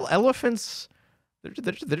like elephants, they're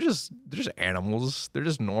just animals. They're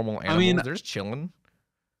just normal animals. I mean, they're just chilling.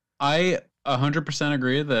 I 100%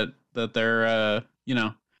 agree that they're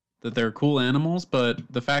that they're cool animals, but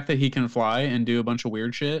the fact that he can fly and do a bunch of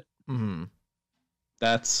weird shit,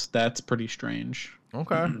 that's pretty strange.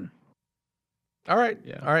 Okay. All right.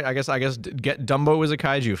 Yeah. All right. I guess Get Dumbo is a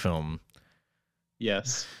kaiju film.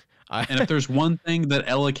 Yes. And if there's one thing that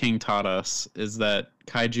Ella King taught us, is that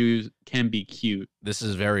kaiju can be cute. This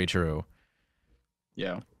is very true.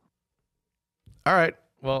 Yeah. All right.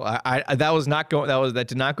 Well, that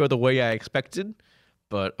did not go the way I expected,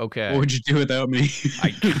 but okay. What would you do without me?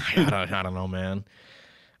 I don't know, man.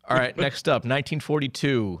 All right. Next up,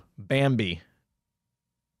 1942, Bambi.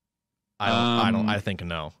 I think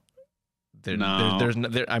no.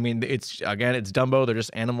 I mean, it's Dumbo. They're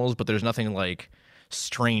just animals, but there's nothing like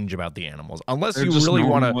strange about the animals, unless you really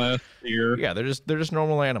want to. Yeah, they're just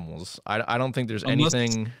normal animals. I don't think there's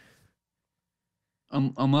anything.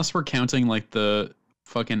 Unless we're counting like the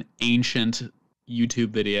fucking ancient YouTube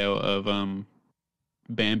video of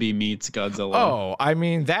Bambi meets Godzilla. Oh, I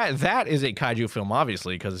mean that is a kaiju film,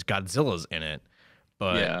 obviously, because Godzilla's in it.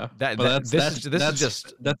 But yeah, that's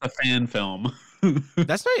a fan film.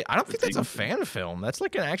 That's not. I don't think that's a fan film. That's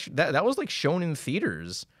like an action. That was like shown in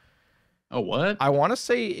theaters. Oh, what? I want to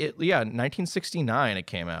say it. Yeah, 1969 it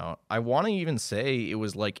came out. I want to even say it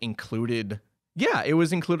was like included. Yeah, it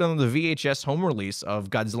was included on the VHS home release of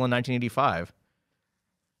Godzilla 1985.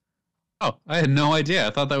 Oh, I had no idea. I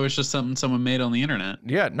thought that was just something someone made on the internet.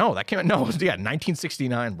 Yeah, no, that came out. No,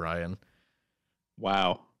 1969, Brian.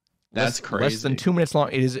 Wow. That's crazy. Less than 2 minutes long.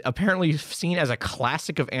 It is apparently seen as a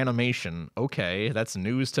classic of animation. Okay, that's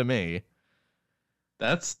news to me.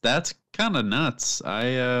 That's kind of nuts.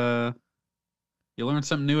 You learn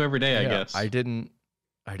something new every day, I guess. I didn't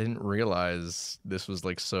realize this was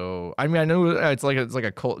like so. I mean, I know it's like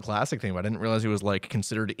a cult classic thing, but I didn't realize it was like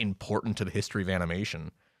considered important to the history of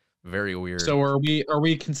animation. Very weird. So are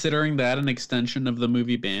we considering that an extension of the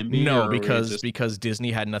movie Bambi? No, because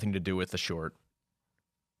Disney had nothing to do with the short.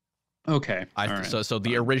 Okay. So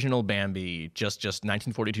the original Bambi, just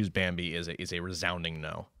 1942's Bambi is a resounding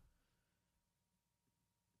no.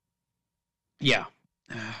 Yeah.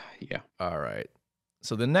 Yeah. All right.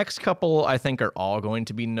 So the next couple I think are all going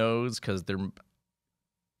to be no's because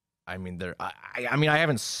I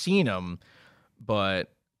haven't seen them,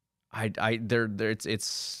 but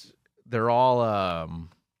they're all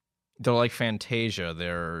they're like Fantasia.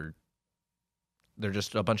 They're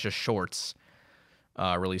just a bunch of shorts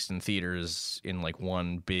released in theaters in like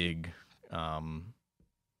one big Are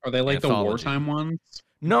they like anthology. The wartime ones?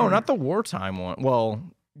 No, not the wartime one. Well,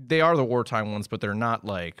 they are the wartime ones, but they're not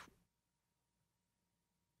like.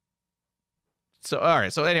 So all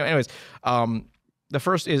right. So anyways, the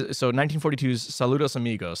first is 1942's Saludos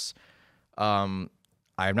Amigos. I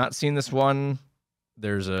have not seen this one.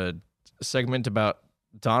 There's a segment about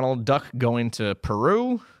Donald Duck going to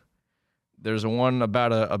Peru. There's one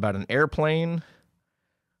about an airplane.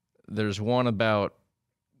 There's one about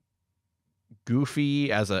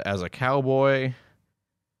Goofy as a cowboy.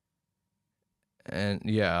 And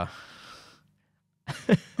yeah.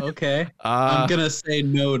 Okay. I'm going to say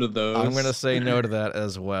no to those. I'm going to say no to that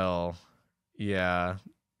as well. Yeah.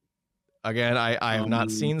 Again, I have not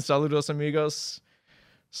seen Saludos Amigos.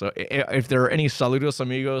 So if there are any Saludos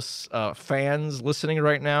Amigos fans listening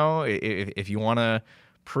right now, if you want to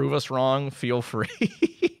prove us wrong, feel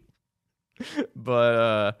free.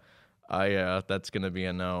 But that's going to be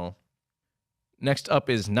a no. Next up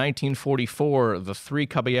is 1944, The Three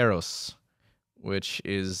Caballeros, which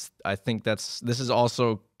is, I think this is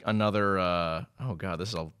also another, oh God,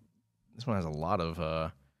 this one has a lot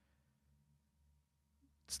of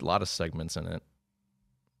segments in it.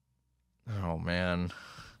 Oh man.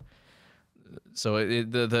 So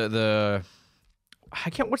I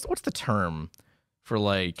can't, what's the term for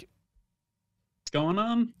like, what's going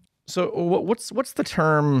on? So what's the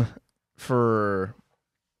term for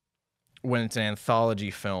when it's an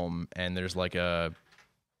anthology film and there's like a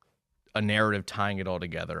narrative tying it all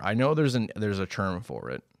together? I know there's a term for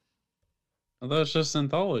it. Well, that's just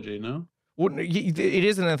anthology, no? Well, it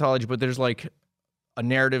is an anthology, but there's like a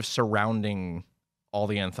narrative surrounding all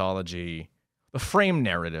the anthology. The frame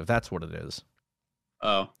narrative, that's what it is.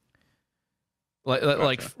 Oh.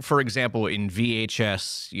 Like for example, in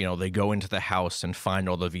VHS, you know, they go into the house and find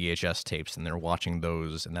all the VHS tapes, and they're watching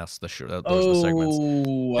those, and that's the those are the segments.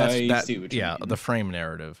 I see what you mean. The frame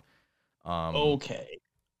narrative. Okay.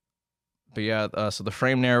 But yeah, so the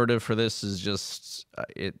frame narrative for this is just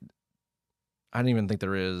it. I don't even think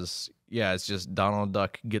there is. Yeah, it's just Donald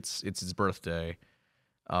Duck it's his birthday.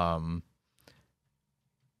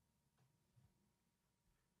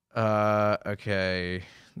 Okay.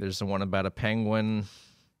 There's the one about a penguin.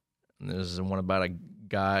 And there's the one about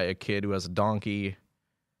a kid who has a donkey.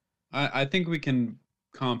 I think we can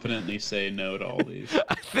confidently say no to all these.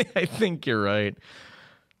 I think you're right.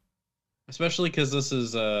 Especially because this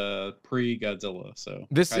is pre-Godzilla, so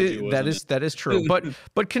that is true.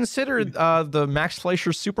 but consider the Max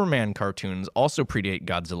Fleischer Superman cartoons also predate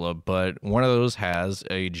Godzilla, but one of those has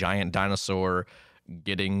a giant dinosaur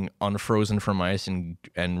getting unfrozen from ice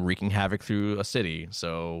and wreaking havoc through a city.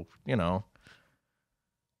 So, you know.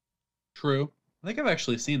 True. I think I've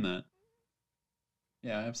actually seen that.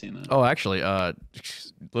 Yeah, I've seen that. Oh, actually,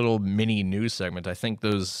 little mini news segment. I think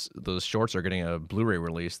those shorts are getting a Blu-ray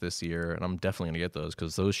release this year, and I'm definitely gonna get those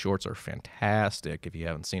because those shorts are fantastic. If you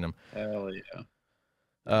haven't seen them, hell yeah.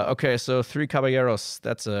 Okay, so Three Caballeros.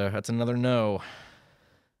 That's another no.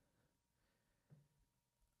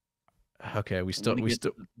 Okay, we still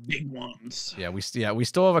big ones. Yeah, we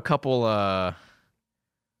still have a couple a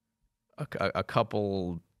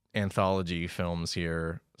couple anthology films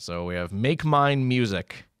here. So we have Make Mine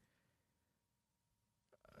Music.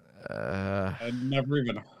 I've never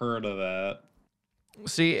even heard of that.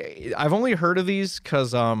 See, I've only heard of these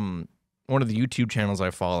because one of the YouTube channels I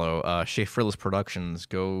follow, Shea Frillis Productions.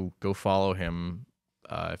 Go follow him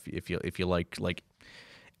if you like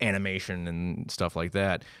animation and stuff like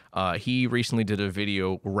that. He recently did a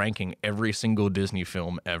video ranking every single Disney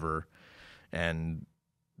film ever, and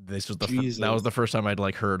this was that was the first time I'd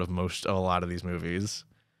heard of a lot of these movies.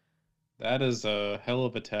 That is a hell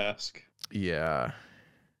of a task. Yeah.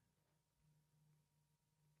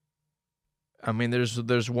 I mean, there's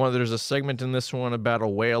a segment in this one about a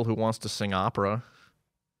whale who wants to sing opera.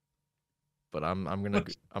 But I'm gonna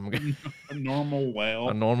a normal whale.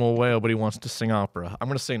 A normal whale, but he wants to sing opera. I'm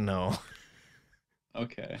gonna say no.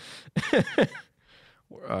 Okay.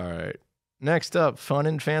 All right. Next up, Fun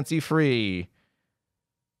and Fancy Free.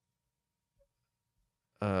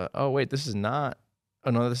 Oh wait, this is not. Oh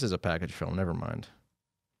no, this is a package film. Never mind.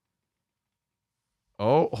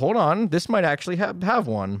 Oh, hold on. This might actually have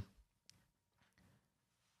one.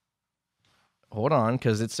 Hold on,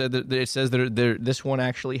 because it says that this one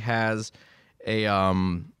actually has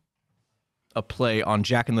a play on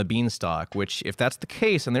Jack and the Beanstalk. Which, if that's the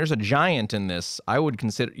case, and there's a giant in this, I would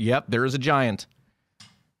consider. Yep, there is a giant.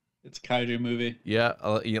 It's a kaiju movie. Yeah,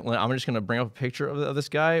 I'm just gonna bring up a picture of this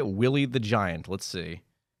guy, Willie the Giant. Let's see.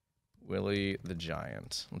 Willie the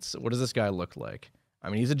Giant. Let's see. What does this guy look like? I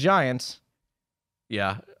mean, he's a giant.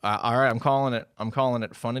 Yeah. All right. I'm calling it.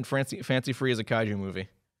 Fun and Fancy Free is a kaiju movie.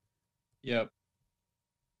 Yep.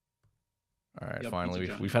 All right. Yep,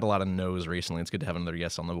 finally, we've had a lot of no's recently. It's good to have another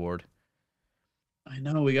yes on the board. I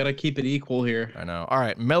know. We got to keep it equal here. I know. All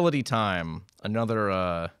right. Melody Time. Another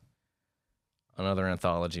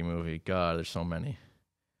anthology movie. God, there's so many.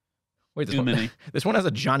 Wait, this one has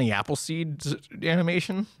a Johnny Appleseed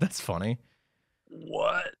animation? That's funny.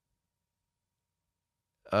 What?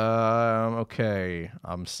 Okay.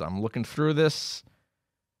 I'm looking through this.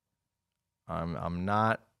 I'm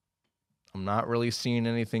not really seeing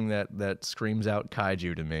anything that screams out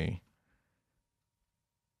kaiju to me.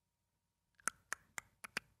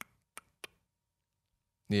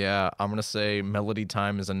 Yeah, I'm gonna say Melody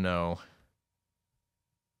Time is a no.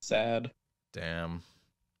 Sad. Damn.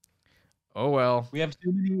 Oh well. We have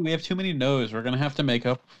too many no's. We're gonna have to make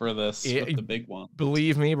up for this with the big one.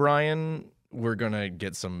 Believe me, Brian, we're gonna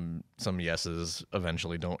get some yeses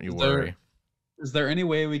eventually. Don't you worry. Is there any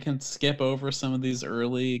way we can skip over some of these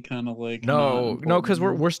early kind of no, because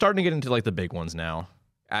we're starting to get into the big ones now.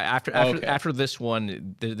 After this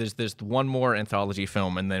one, there's one more anthology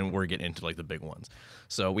film, and then we're getting into the big ones.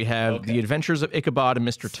 So we have The Adventures of Ichabod and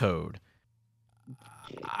Mr. Toad.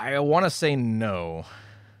 I want to say no.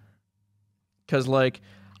 Because,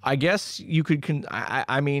 I guess you could...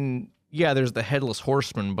 I mean, yeah, there's the Headless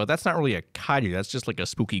Horseman, but that's not really a kaiju. That's just a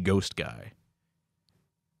spooky ghost guy.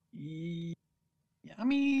 I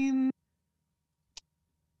mean...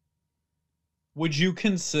 Would you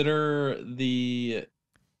consider the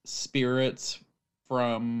spirits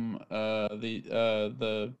from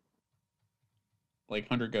the like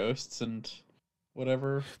 100 ghosts and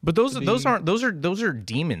whatever. But those are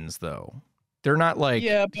demons though. They're not like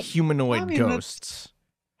humanoid ghosts.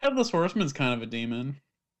 Headless Horseman's kind of a demon.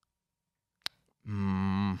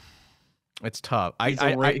 It's tough.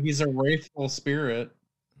 He's a wrathful spirit.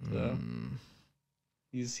 So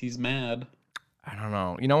he's mad. I don't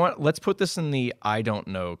know. You know what? Let's put this in the I don't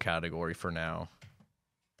know category for now.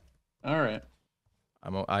 All right.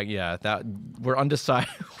 That we're undecided.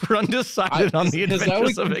 We're undecided on the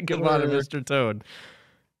Adventures of Ichabod and Mr. Toad.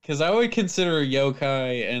 Because I would consider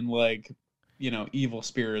yokai and like evil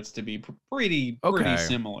spirits to be pretty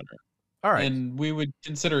similar. All right. And we would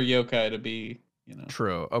consider yokai to be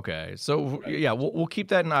true. Okay. So yeah, we'll keep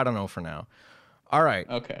that in I don't know for now. All right.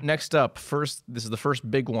 Okay. Next up, this is the first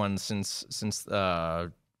big one since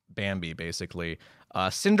Bambi, basically.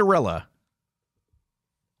 Cinderella.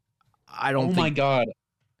 I don't. Oh my god.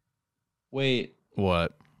 Wait.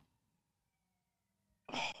 What?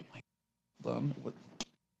 Oh my. Hold on. What?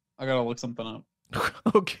 I gotta look something up.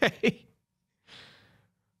 Okay.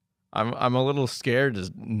 I'm a little scared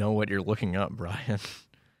to know what you're looking up, Brian.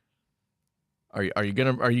 Are you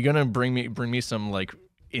gonna bring me some like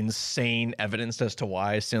insane evidence as to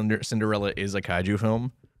why Cinderella is a kaiju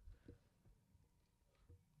film?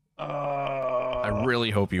 I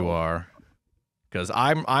really hope you are, because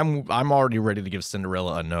I'm already ready to give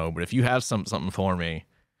Cinderella a no. But if you have something for me,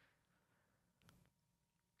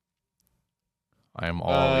 I am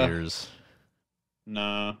all ears.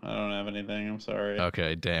 No, I don't have anything. I'm sorry.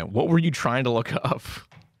 Okay, damn. What were you trying to look up?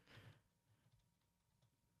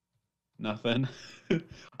 Nothing.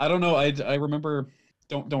 I don't know. I remember.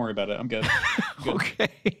 Don't worry about it. I'm good. Okay.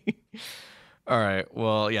 All right.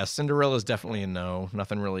 Well, yeah, Cinderella's definitely a no.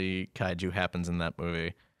 Nothing really kaiju happens in that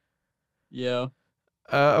movie. Yeah.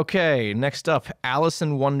 Okay, next up, Alice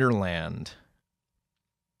in Wonderland.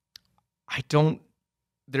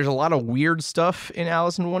 There's a lot of weird stuff in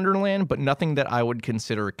Alice in Wonderland, but nothing that I would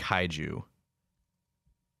consider kaiju.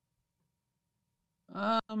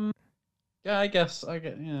 Yeah, I guess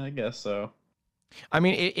so. I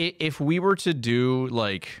mean, if we were to do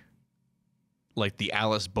like the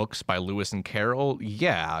Alice books by Lewis and Carroll,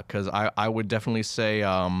 yeah, because I would definitely say,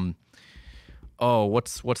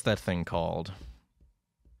 what's that thing called?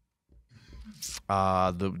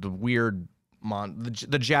 The weird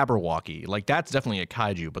the Jabberwocky. Like, that's definitely a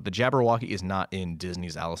kaiju, but the Jabberwocky is not in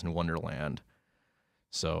Disney's Alice in Wonderland.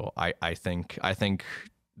 So I think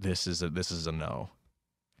this is a no.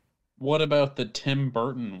 What about the Tim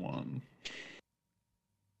Burton one?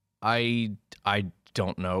 I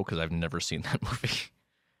don't know, because I've never seen that movie.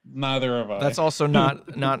 Neither have I. That's also not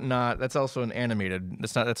that's also an animated.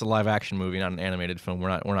 That's a live action movie, not an animated film.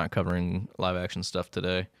 We're not covering live action stuff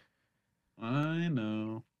today. I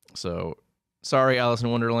know. So, sorry, Alice in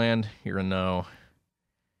Wonderland, you're a no.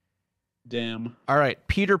 Damn. All right,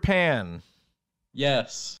 Peter Pan.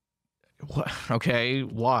 Yes. What? Okay,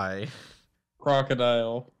 why?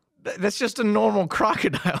 Crocodile. That's just a normal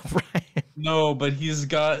crocodile, Brian. No, but he's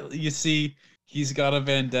got a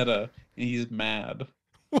vendetta, and he's mad.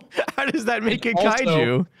 How does that make it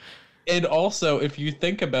kaiju? And also, if you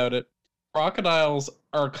think about it, crocodiles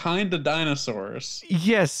are kind of dinosaurs.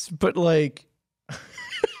 Yes, but like...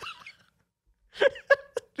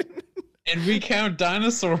 And we count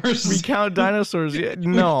dinosaurs. We count dinosaurs. Yeah,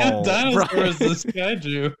 no. We count dinosaurs as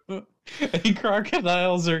kaiju. And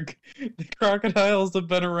crocodiles have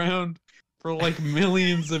been around for like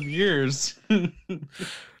millions of years.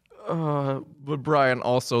 But Brian,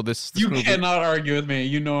 also this you movie, cannot argue with me.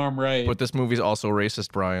 You know I'm right. But this movie's also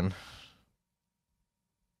racist, Brian.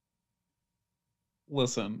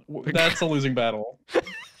 Listen, that's a losing battle.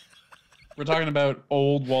 We're talking about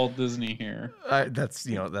old Walt Disney here. That's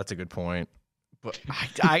a good point. But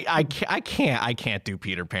I can't do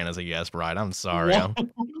Peter Pan as a yes, Brian. I'm sorry.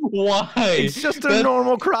 Why? It's just a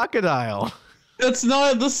normal crocodile. That's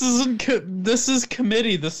not. This isn't. This is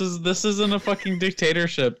committee. This isn't a fucking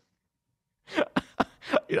dictatorship.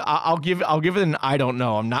 I'll give it an I don't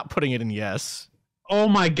know. I'm not putting it in yes. Oh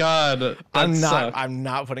my god. I'm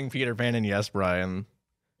not putting Peter Pan in yes, Brian.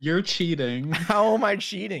 You're cheating. How am I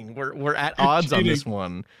cheating? We're at odds on this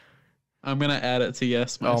one. I'm gonna add it to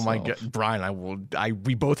yes myself. Oh my god, Brian!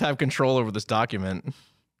 We both have control over this document.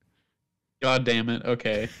 God damn it.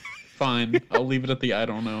 Okay, fine. I'll leave it at the I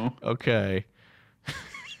don't know. Okay.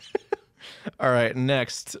 All right.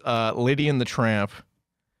 Next, Lady and the Tramp.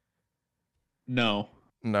 No.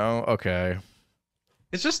 No. Okay.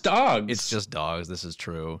 It's just dogs. It's just dogs. This is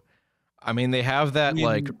true. I mean, they have that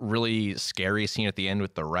like really scary scene at the end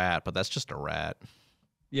with the rat, but that's just a rat.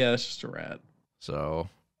 Yeah, it's just a rat. So,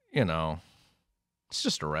 it's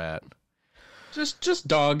just a rat. Just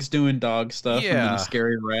dogs doing dog stuff, and then a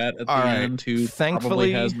scary rat at the end who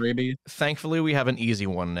probably has rabies. Thankfully, we have an easy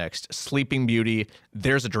one next. Sleeping Beauty.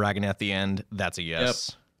 There's a dragon at the end. That's a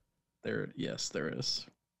yes. Yep. There is.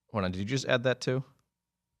 Hold on, did you just add that too?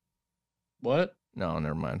 What? No,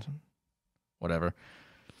 never mind. Whatever.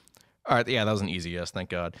 All right, yeah, that was an easy yes, thank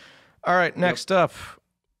God. All right, next up,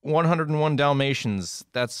 101 Dalmatians.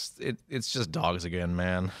 That's it. It's just dogs again,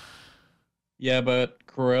 man. Yeah, but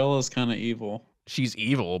Cruella's kind of evil. She's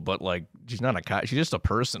evil, but like she's not a kaiju. She's just a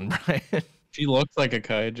person, Brian. She looks like a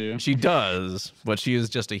kaiju. She does, but she is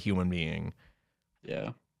just a human being. Yeah.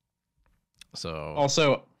 So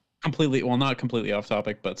also completely, well, not completely off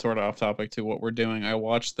topic, but sort of off topic to what we're doing. I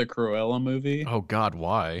watched the Cruella movie. Oh God,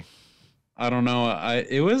 why? I don't know.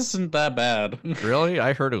 It wasn't that bad. Really?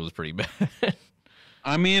 I heard it was pretty bad.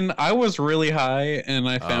 I mean, I was really high and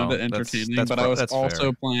I found it entertaining, but I was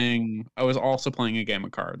also playing a game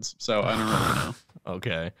of cards, so I don't really know.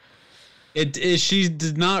 Okay. She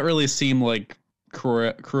did not really seem like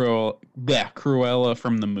Cruella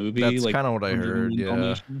from the movie. That's like kind of what I heard.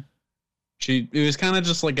 Yeah. It was kind of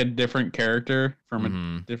just like a different character from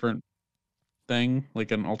a different thing, like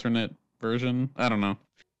an alternate version. I don't know.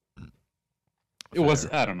 It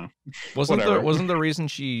was, I don't know. Wasn't the reason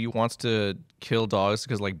she wants to kill dogs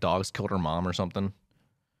because like dogs killed her mom or something?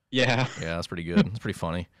 Yeah. Yeah, that's pretty good. It's pretty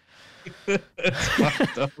funny. It's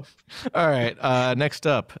fucked up. All right. Next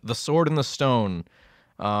up, The Sword and the Stone.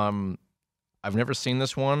 I've never seen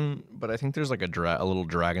this one, but I think there's like a little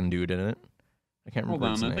dragon dude in it. I can't remember.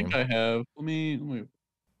 Hold on, I think I have. Let me.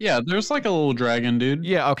 Yeah, there's like a little dragon dude.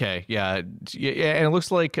 Yeah. Okay. Yeah. And it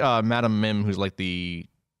looks like Madame Mim, who's like the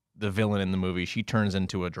villain in the movie. She turns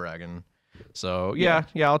into a dragon. So yeah,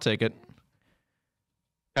 I'll take it.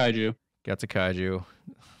 Kaiju. Got a kaiju.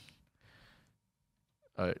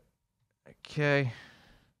 Okay.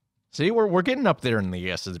 See, we're getting up there in the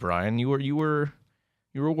yeses, Brian. You were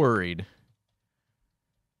worried.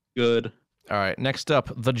 Good. All right. Next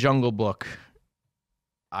up, The Jungle Book.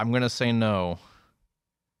 I'm gonna say no.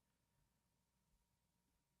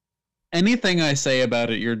 Anything I say about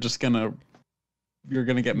it, you're gonna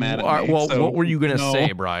get mad at me. Well, so what were you gonna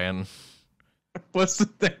say, Brian? Was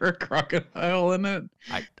there a crocodile in it?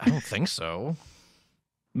 I don't think so.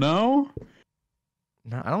 No?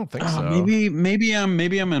 No, I don't think so. Maybe I'm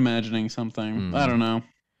imagining something. I don't know.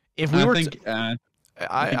 If we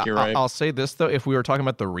I think you're right. I'll say this though: if we were talking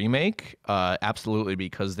about the remake, absolutely,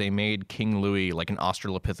 because they made King Louis like an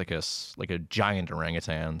Australopithecus, like a giant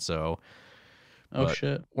orangutan. So,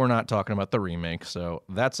 shit, we're not talking about the remake, so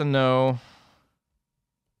that's a no.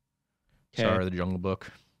 Okay. Sorry, The Jungle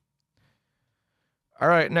Book. All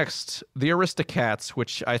right, next, The Aristocats,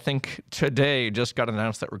 which I think today just got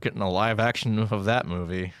announced that we're getting a live action of that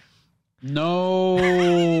movie. No.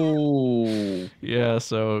 Yeah,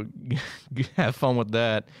 so have fun with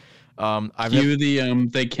that.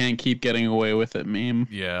 They can't keep getting away with it meme.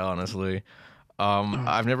 Yeah, honestly.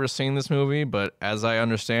 I've never seen this movie, but as I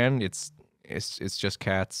understand, it's just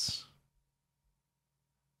cats.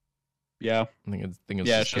 Yeah. I think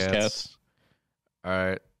it's just cats. All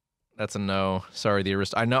right. That's a no. Sorry,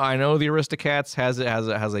 I know the Aristocats has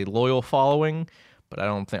a loyal following, but I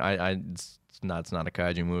don't think it's not a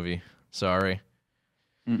kaiju movie. Sorry.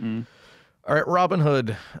 Mm-mm. All right, Robin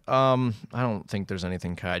Hood. I don't think there's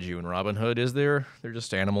anything kaiju in Robin Hood, is there? They're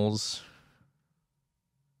just animals.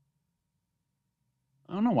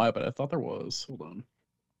 I don't know why, but I thought there was. Hold on.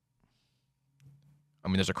 I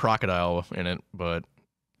mean, there's a crocodile in it, but...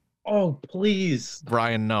 Oh, please.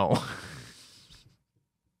 Brian, no.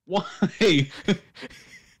 Why?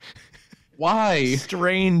 Why?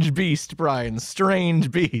 Strange beast, Brian.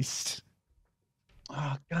 Strange beast.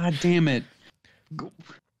 Oh, God damn it.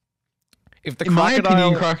 If the In my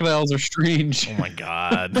opinion, crocodiles are strange. Oh, my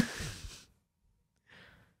God.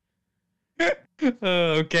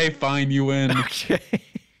 Okay, fine. You win. Okay.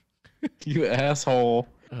 You asshole.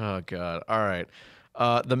 Oh, God. All right.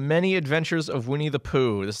 The Many Adventures of Winnie the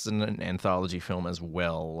Pooh. This is an anthology film as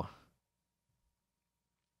well.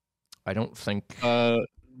 I don't think...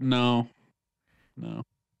 No.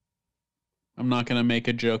 I'm not going to make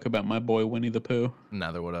a joke about my boy Winnie the Pooh.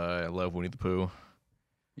 Neither would I. I love Winnie the Pooh.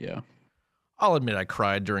 Yeah. I'll admit I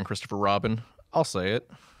cried during Christopher Robin. I'll say it.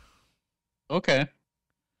 Okay.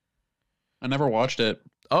 I never watched it.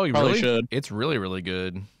 Oh, you probably really should. It's really, really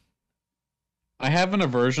good. I have an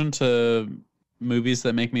aversion to movies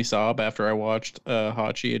that make me sob after I watched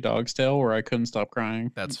Hachi, A Dog's Tale, where I couldn't stop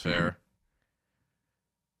crying. That's fair.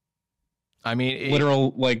 I mean,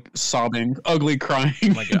 literal like sobbing, ugly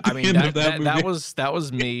crying. Like, I mean, that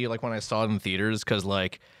was me like when I saw it in theaters, because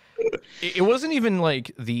like It wasn't even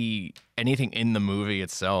like anything in the movie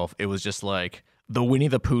itself. It was just like the Winnie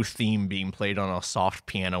the Pooh theme being played on a soft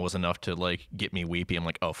piano was enough to like get me weepy. I'm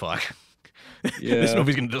like, oh fuck, this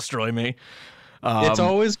movie's gonna destroy me. It's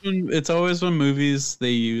always when movies they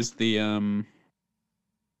use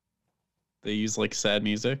like sad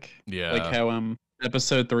music. Yeah, like how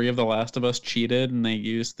episode 3 of The Last of Us cheated and they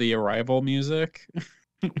used the Arrival music.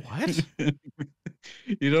 What?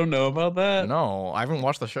 You don't know about that? No, I haven't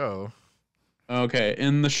watched the show. Okay,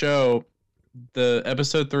 in the show, the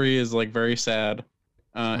episode 3 is like very sad,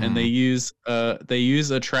 and they use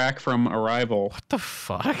a track from Arrival. What the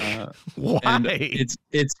fuck? Why? And it's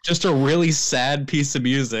just a really sad piece of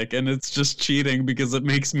music, and it's just cheating because it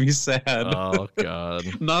makes me sad. Oh god.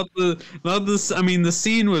 not this. I mean, the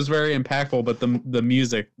scene was very impactful, but the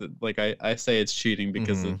music, like I say, it's cheating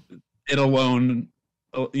because it alone,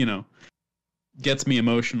 gets me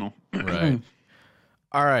emotional. Right.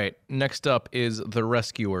 All right. Next up is The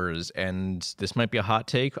Rescuers, and this might be a hot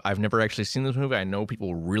take. I've never actually seen this movie. I know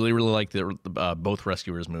people really, really like both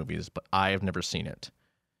Rescuers movies, but I have never seen it.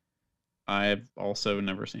 I've also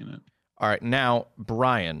never seen it. All right. Now,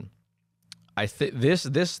 Brian, I think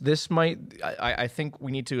this might. I think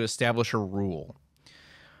we need to establish a rule.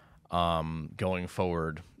 Going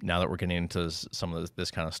forward, now that we're getting into some of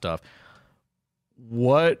this kind of stuff.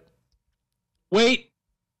 What? Wait.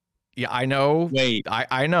 Yeah, I know. Wait,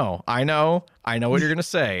 I know what you're gonna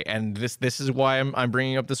say, and this is why I'm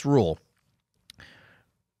bringing up this rule.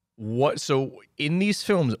 So in these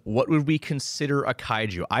films, what would we consider a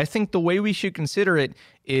kaiju? I think the way we should consider it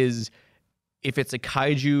is if it's a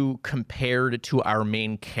kaiju compared to our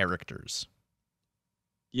main characters.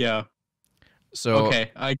 Yeah. So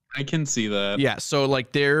okay, I can see that. Yeah. So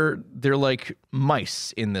like they're like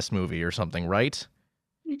mice in this movie or something, right?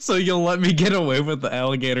 So you'll let me get away with the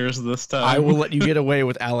alligators this time? I will let you get away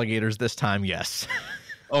with alligators this time, yes.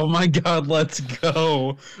 Oh my god, let's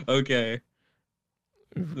go. Okay.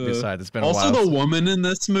 Besides, it's been a while. Also, the woman in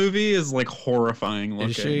this movie is like horrifying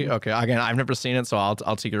looking. Is she? Okay, again, I've never seen it, so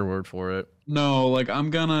I'll take your word for it. No, like I'm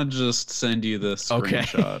gonna just send you this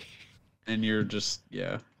screenshot. And you're just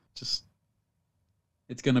it's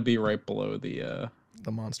gonna be right below the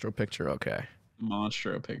Monstro picture, okay.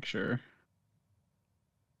 Monstro picture.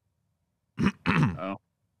 Oh,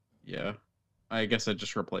 yeah. I guess I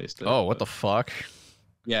just replaced it. Oh, what the fuck?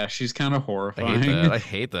 Yeah, she's kind of horrifying. I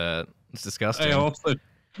hate that. It's disgusting. I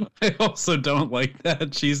also don't like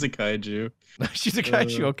that. She's a kaiju. She's a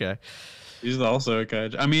kaiju, okay. She's also a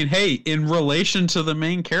kaiju. I mean, hey, in relation to the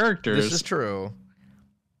main characters. This is true.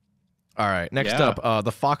 All right, next up,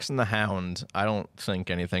 The Fox and the Hound. I don't think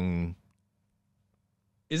anything...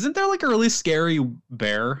 Isn't there like a really scary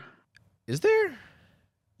bear? Is there?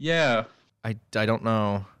 Yeah. I don't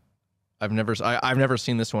know. I've never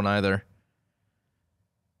seen this one either.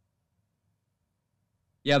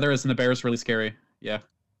 Yeah, there is, and the bear is really scary. Yeah.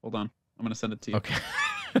 Hold on. I'm gonna send it to you. Okay.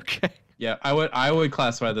 Okay. Yeah, I would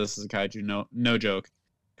classify this as a kaiju, no joke.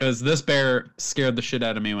 Because this bear scared the shit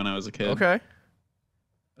out of me when I was a kid. Okay.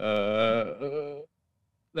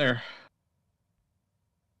 There.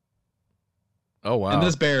 Oh wow. And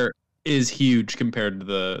this bear is huge compared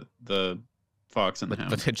to the Fox and the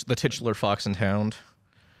Hound. The titular Fox and Hound.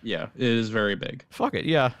 Yeah, it is very big. Fuck it,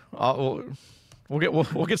 yeah.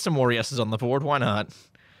 We'll get some more yeses on the board. Why not?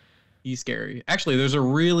 He's scary. Actually, there's a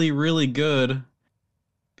really, really good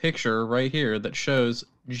picture right here that shows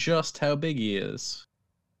just how big he is.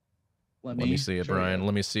 Let me see it, Brian.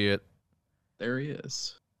 Let me see it. There he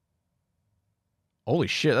is. Holy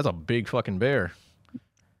shit, that's a big fucking bear.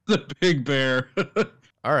 The big bear.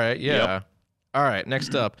 All right, yeah. Yep. All right,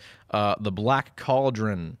 next up, The Black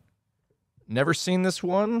Cauldron. Never seen this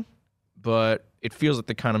one, but it feels like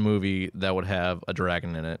the kind of movie that would have a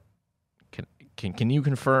dragon in it. Can you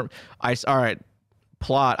confirm? All right,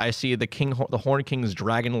 plot. I see the Horned King's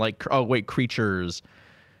dragon-like. Creatures,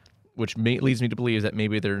 which leads me to believe that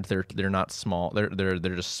maybe they're not small. They're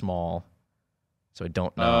just small. So I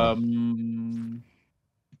don't know.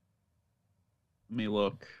 Let me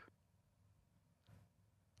look.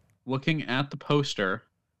 Looking at the poster,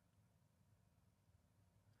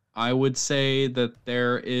 I would say that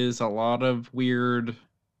there is a lot of weird...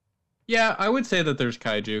 Yeah, I would say that there's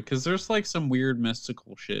kaiju, because there's like some weird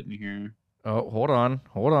mystical shit in here. Oh, hold on.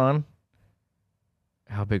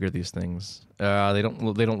 How big are these things? They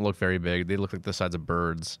don't look very big. They look like the size of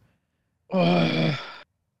birds.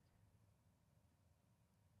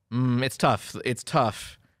 It's tough.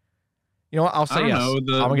 You know what? I'll say yes. I'm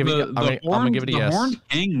gonna give it a yes.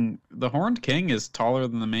 The Horned King is taller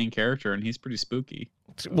than the main character, and he's pretty spooky.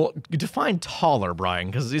 Well, define taller, Brian,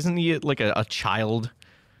 because isn't he like a child?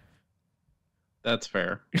 That's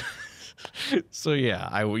fair. So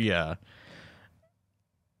yeah, yeah.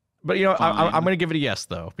 But you know, I'm gonna give it a yes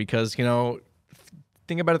though, because you know,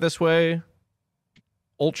 think about it this way: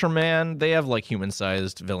 Ultraman, they have like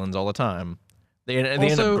human-sized villains all the time. They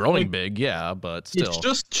end up growing big, yeah, but still. It's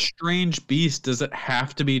just Strange Beast. Does it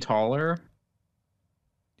have to be taller?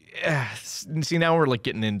 Yeah. See, now we're like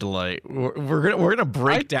getting into like we're gonna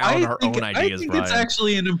break down our own ideas. I think it's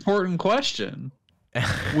actually an important question.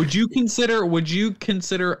 Would you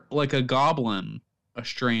consider like a goblin a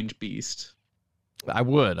strange beast? I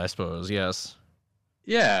would, I suppose, yes.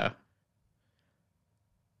 Yeah.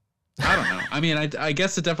 I don't know. I mean, I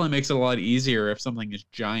guess it definitely makes it a lot easier if something is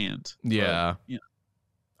giant. Yeah. But, yeah.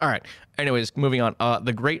 All right. Anyways, moving on.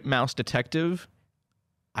 The Great Mouse Detective.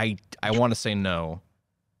 I want to say no.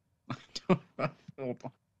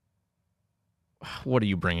 What are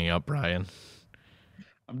you bringing up, Brian?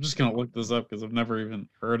 I'm just gonna look this up because I've never even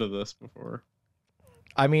heard of this before.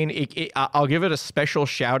 I mean, I'll give it a special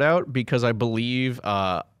shout out because I believe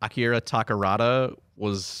Akira Takarada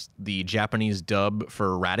was the Japanese dub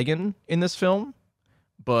for Ratigan in this film,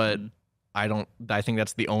 but I think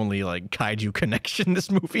that's the only like kaiju connection this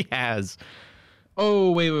movie has.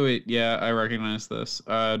 Oh, wait. Yeah, I recognize this.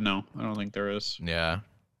 No, I don't think there is. Yeah.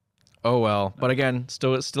 Oh well, but again,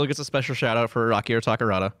 still gets a special shout out for Akira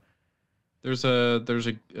Takarada. There's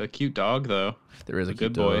a cute dog though. There is a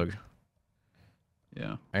cute dog. Boy.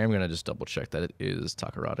 Yeah. I am gonna just double check that it is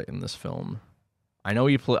Takarada in this film. I know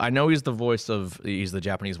he's the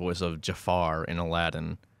Japanese voice of Jafar in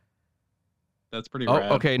Aladdin. That's pretty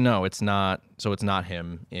rad. Okay, no, it's not. So it's not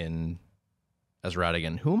him as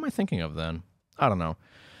Ratigan. Who am I thinking of then? I don't know.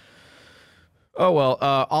 Oh well,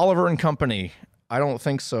 Oliver and Company. I don't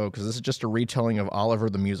think so, because this is just a retelling of Oliver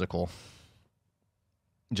the musical.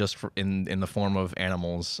 Just in the form of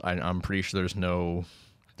animals. I'm pretty sure there's nothing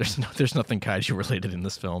kaiju related in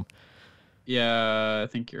this film. Yeah, I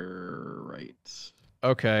think you're right.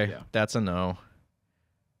 Okay, yeah. That's a no.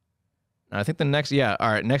 I think the next, all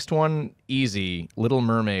right, next one, easy. Little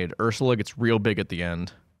Mermaid. Ursula gets real big at the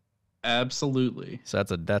end. Absolutely. So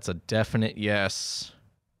that's a definite yes.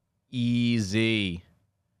 Easy.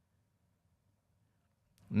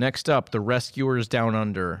 Next up, The Rescuers Down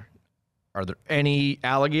Under. Are there any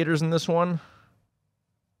alligators in this one?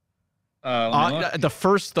 The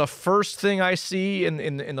first thing I see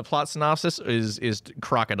in the plot synopsis is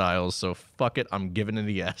crocodiles. So fuck it, I'm giving it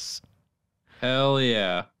a yes. Hell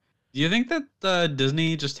yeah. Do you think that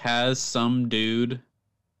Disney just has some dude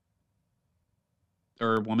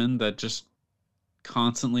or woman that just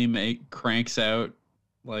constantly cranks out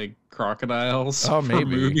like crocodiles for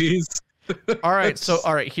movies? All right,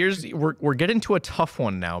 we're getting to a tough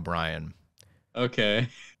one now, Brian. Okay.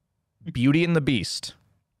 Beauty and the Beast.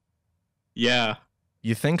 Yeah.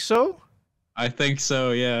 You think so? I think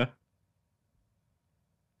so, yeah.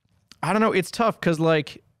 I don't know, it's tough because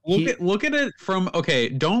like look at it from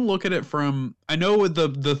don't look at it from I know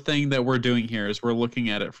the thing that we're doing here is we're looking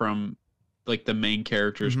at it from like the main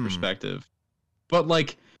character's perspective. But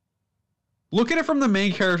like look at it from the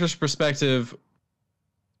main character's perspective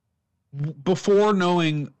before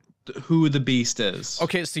knowing who the Beast is.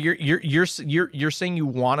 Okay, so you're saying you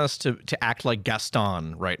want us to act like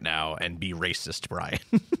Gaston right now and be racist, Brian?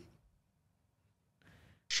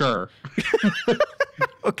 Sure.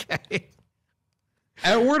 Okay.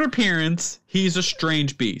 Outward appearance, he's a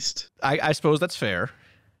strange beast. I suppose that's fair.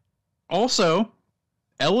 Also,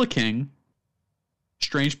 Ella King,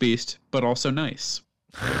 strange beast, but also nice.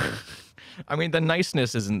 I mean, the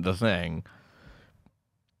niceness isn't the thing.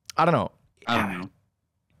 I don't know.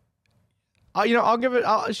 I'll give it.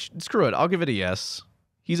 Screw it. I'll give it a yes.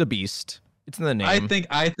 He's a beast. It's in the name. I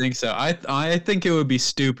think so. I think it would be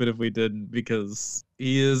stupid if we didn't because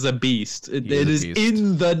he is a beast. It is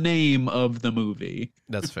in the name of the movie.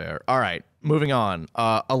 That's fair. All right, moving on.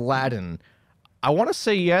 Aladdin. I want to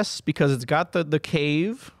say yes because it's got the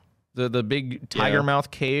cave, the big tiger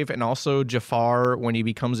mouth cave, and also Jafar when he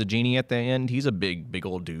becomes a genie at the end. He's a big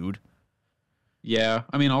old dude. Yeah,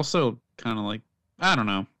 I mean, also kind of like I don't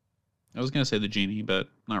know. I was gonna say the genie, but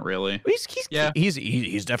not really.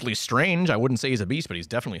 He's definitely strange. I wouldn't say he's a beast, but he's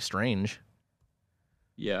definitely strange.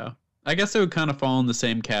 Yeah, I guess it would kind of fall in the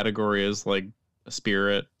same category as like a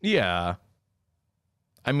spirit. Yeah.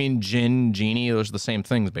 I mean, jinn, genie, those are the same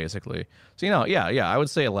things basically. So I would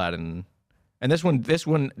say Aladdin, and this one does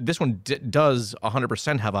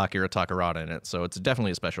 100% have Akira Takarada in it, so it's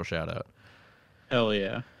definitely a special shout out. Hell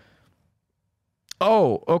yeah.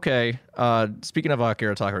 Oh, okay. Speaking of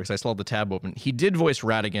Akira Takarada, because I still have the tab open. He did voice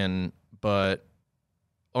Ratigan, but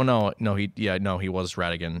he was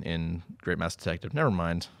Ratigan in Great Mouse Detective. Never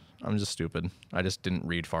mind. I'm just stupid. I just didn't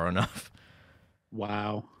read far enough.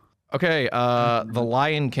 Wow. Okay, The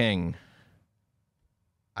Lion King.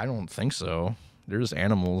 I don't think so. They're just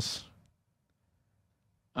animals.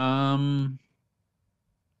 No,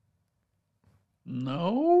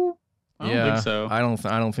 I don't think so. I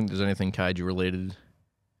don't think there's anything kaiju related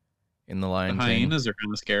in The Lion King. Hyenas are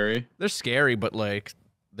kind of scary. They're scary, but like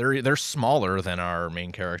they're smaller than our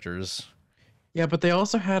main characters. Yeah, but they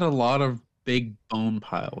also had a lot of big bone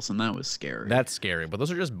piles, and that was scary. That's scary, but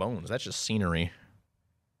those are just bones. That's just scenery.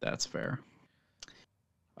 That's fair.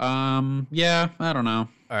 Yeah, I don't know.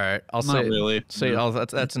 All right, I'll Not say really. Say No.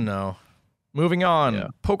 that's a no. Moving on, Yeah.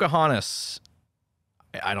 Pocahontas.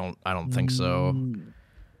 I don't think so.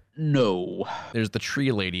 No. There's the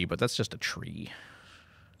tree lady, but that's just a tree.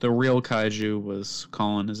 The real kaiju was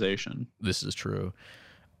colonization. This is true.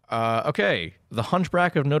 Okay, The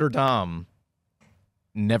Hunchback of Notre Dame.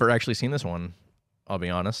 Never actually seen this one, I'll be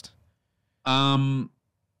honest.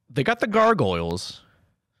 They got the gargoyles.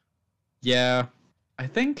 Yeah, I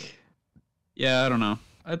think. Yeah, I don't know.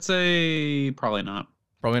 I'd say probably not.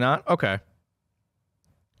 Probably not? Okay.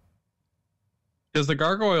 Because the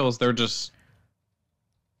gargoyles, they're just,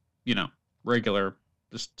 regular,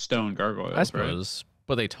 just stone gargoyles, I suppose. Right?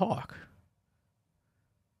 But they talk.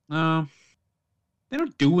 No. They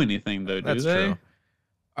don't do anything, though, do they? That's true.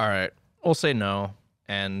 All right. We'll say no.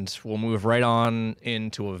 And we'll move right on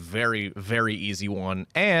into a very, very easy one.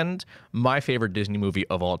 And my favorite Disney movie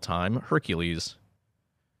of all time, Hercules.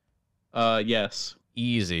 Yes.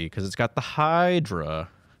 Easy, because it's got the Hydra.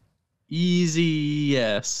 Easy,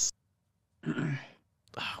 yes.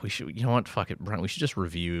 We should, you know what? Fuck it, Brent. We should just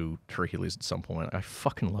review Hercules at some point. I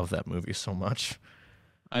fucking love that movie so much.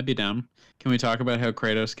 I'd be down. Can we talk about how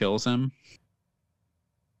Kratos kills him?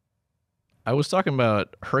 I was talking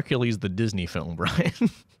about Hercules, the Disney film, Brian.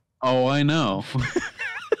 Oh, I know.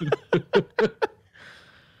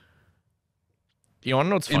 You want to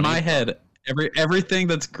know what's funny? In my head, everything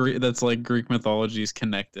that's like Greek mythology is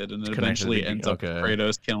connected, and it eventually ends up with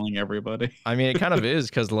Kratos killing everybody. I mean, it kind of is,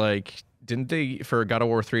 because like, didn't they, for God of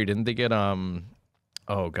War 3, didn't they get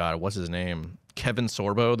oh god, what's his name? Kevin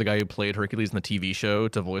Sorbo, the guy who played Hercules in the TV show,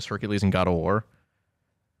 to voice Hercules in God of War?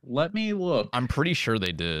 Let me look. I'm pretty sure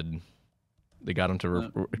they did. They got him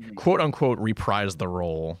to quote unquote reprise the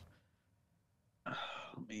role.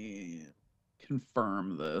 Let me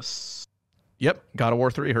confirm this. Yep, God of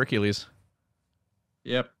War 3, Hercules.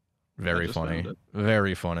 Yep. Very funny.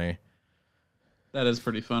 Very funny. That is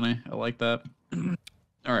pretty funny. I like that. All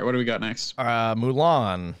right, what do we got next?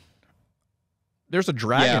 Mulan. There's a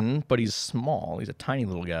dragon, but he's small. He's a tiny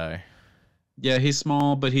little guy. Yeah, he's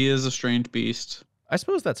small, but he is a strange beast. I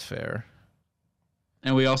suppose that's fair.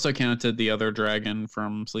 And we also counted the other dragon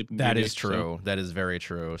from Sleeping Beauty. That is true. So. That is very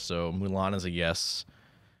true. So Mulan is a yes.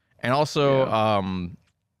 And also,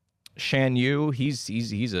 Shan Yu, he's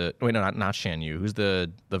a wait, no, not Shan Yu. Who's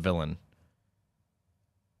the villain?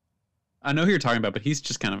 I know who you're talking about, but he's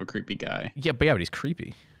just kind of a creepy guy. Yeah, but he's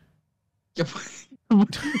creepy.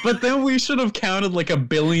 But then we should have counted like a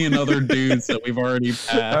billion other dudes that we've already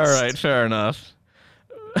passed. All right, fair enough.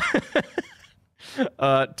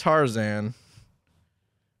 Tarzan.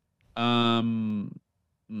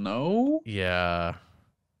 No. Yeah.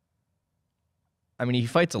 I mean, he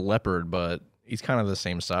fights a leopard, but he's kind of the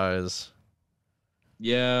same size.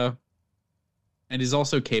 Yeah. And he's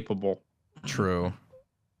also capable. True.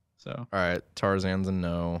 So. All right, Tarzan's a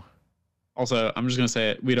no. Also, I'm just gonna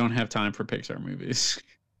say it. We don't have time for Pixar movies.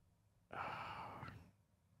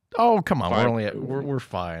 Oh, come on. We're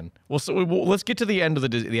fine. Let's get to the end of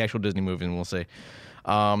the actual Disney movie, and we'll say,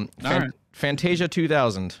 right. Fantasia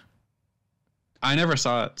 2000. I never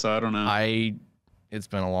saw it, so I don't know. It's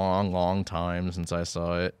been a long, long time since I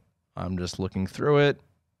saw it. I'm just looking through it.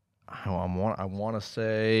 I want to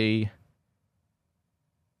say,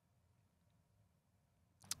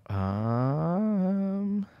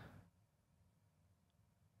 I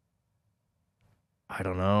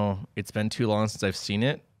don't know. It's been too long since I've seen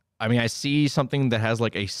it. I mean, I see something that has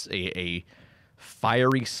like a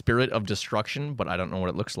fiery spirit of destruction, but I don't know what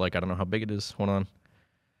it looks like. I don't know how big it is. Hold on.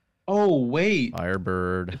 Oh, wait.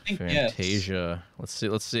 Firebird, Fantasia. Yes.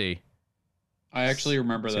 Let's see. I actually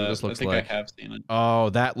remember that. I think I have seen it.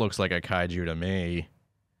 Oh, that looks like a kaiju to me.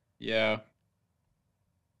 Yeah.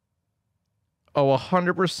 Oh,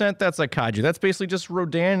 100% that's a kaiju. That's basically just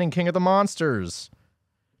Rodan and King of the Monsters.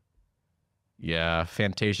 Yeah,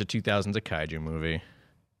 Fantasia 2000's a kaiju movie.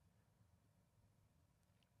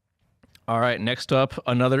 All right, next up,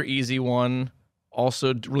 another easy one.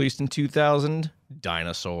 Also released in 2000,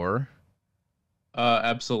 Dinosaur.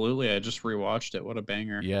 Absolutely. I just rewatched it. What a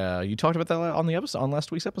banger. Yeah, you talked about that on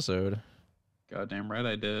last week's episode. Goddamn right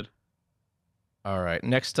I did. All right,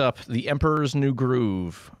 next up, The Emperor's New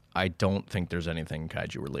Groove. I don't think there's anything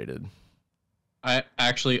kaiju related. I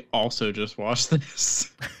actually also just watched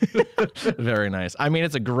this. Very nice. I mean,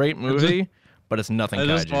 it's a great movie, but it's nothing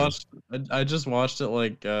kaiju. I just watched it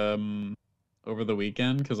like over the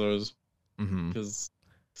weekend because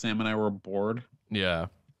Sam and I were bored. Yeah.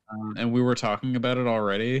 And we were talking about it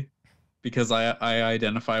already because I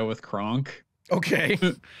identify with Kronk. Okay.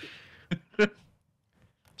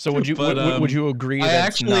 So would you agree that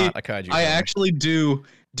it's not a kaiju? I actually do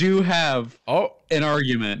have an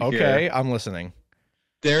argument. Okay, here. I'm listening.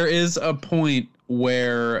 There is a point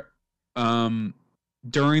where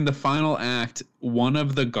during the final act, one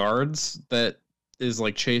of the guards that is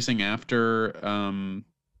like chasing after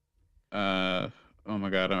oh my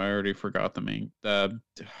god, I already forgot the name.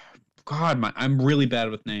 I'm really bad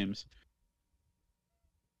with names.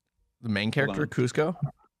 The main character, Cusco?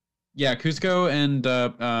 Yeah, Cusco and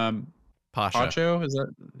Pasha. Pacho, is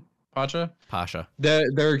that Pacha? Pasha.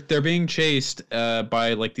 They're being chased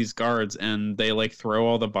by like these guards, and they like throw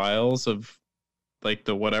all the vials of like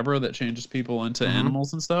the whatever that changes people into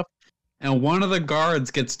animals and stuff. And one of the guards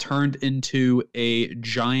gets turned into a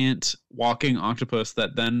giant walking octopus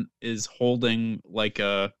that then is holding like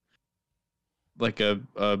a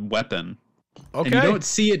weapon. Okay. And you don't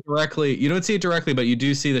see it directly, but you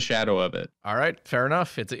do see the shadow of it. All right, fair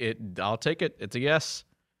enough. I'll take it. It's a yes.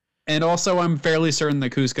 And also, I'm fairly certain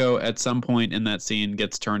that Cusco at some point in that scene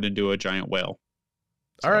gets turned into a giant whale.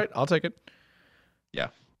 So, all right, I'll take it. Yeah.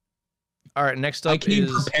 All right, next up I came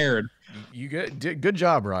prepared. You good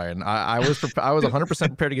job, Ryan. I was 100%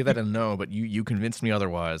 prepared to get that a no, but you convinced me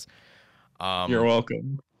otherwise. You're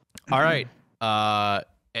welcome. All right,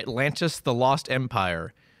 Atlantis: The Lost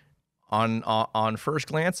Empire. On first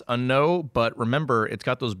glance, a no, but remember, it's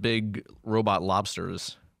got those big robot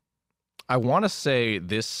lobsters. I want to say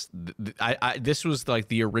this. This was like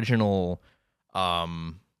the original.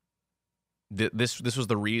 This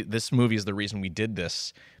movie is the reason we did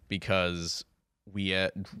this, because we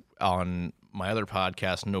on my other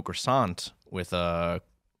podcast, No Croissant, with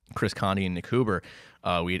Chris Conde and Nick Huber,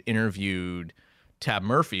 we had interviewed Tab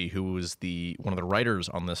Murphy, who was one of the writers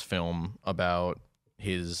on this film, about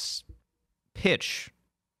his pitch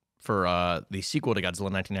for the sequel to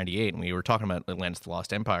Godzilla 1998, and we were talking about Atlantis: The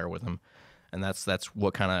Lost Empire with him, and that's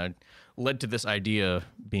what kind of led to this idea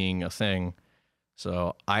being a thing.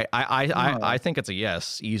 So I think it's a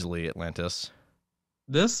yes, easily, Atlantis.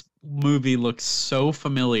 This movie looks so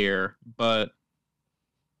familiar, but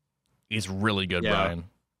it's really good, Brian.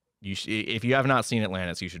 If you have not seen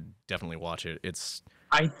Atlantis, you should definitely watch it.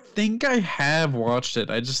 I think I have watched it.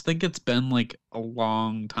 I just think it's been like a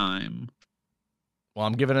long time. Well,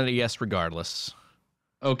 I'm giving it a yes regardless.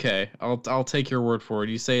 Okay, I'll take your word for it.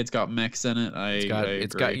 You say it's got mechs in it.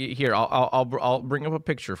 It's got here. I'll bring up a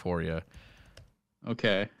picture for you.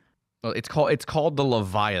 Okay. Well, it's called the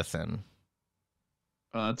Leviathan.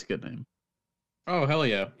 Oh, that's a good name. Oh, hell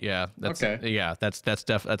yeah. Yeah. That's okay. Yeah, that's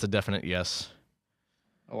a definite yes.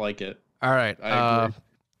 I like it. All right. I agree.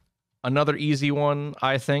 Another easy one,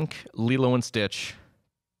 I think. Lilo and Stitch.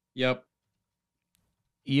 Yep.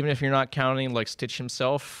 Even if you're not counting like Stitch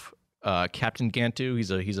himself, Captain Gantu,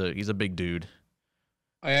 he's a big dude.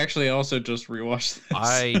 I actually also just rewatched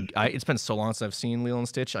this. It's been so long since I've seen Lilo and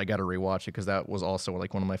Stitch. I got to rewatch it because that was also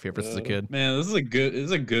like one of my favorites as a kid. Man, this is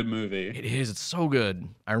a good movie. It is. It's so good.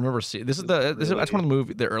 I remember seeing that's one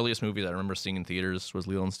of the earliest movies I remember seeing in theaters was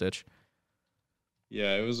Lilo and Stitch.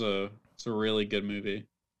 Yeah, it's a really good movie.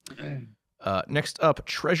 Next up,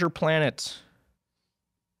 Treasure Planet.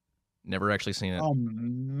 Never actually seen it. Oh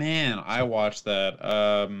man, I watched that.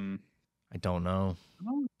 I don't know.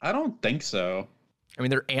 I don't think so. I mean,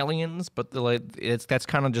 they're aliens, but that's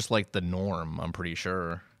kind of just like the norm. I'm pretty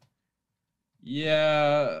sure.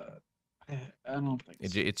 Yeah, I don't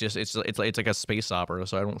think so. It's like a space opera,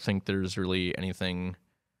 so I don't think there's really anything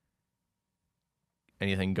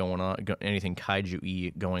going on, anything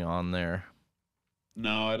kaiju-y going on there.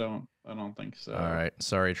 No, I don't think so. All right,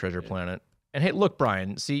 sorry, Treasure Planet. And hey, look,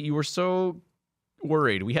 Brian, see, you were so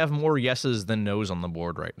worried. We have more yeses than nos on the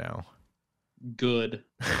board right now. Good.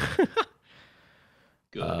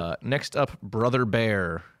 Good. Next up, Brother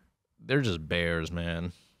Bear. They're just bears,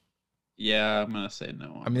 man. Yeah, I'm going to say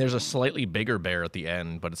no. I mean, there's a slightly bigger bear at the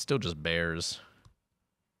end, but it's still just bears.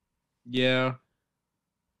 Yeah.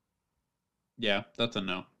 Yeah, that's a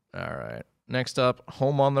no. All right. Next up,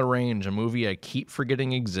 Home on the Range, a movie I keep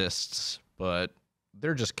forgetting exists, but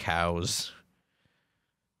they're just cows.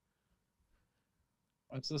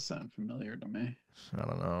 Why does this sound familiar to me? I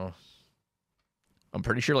don't know. I'm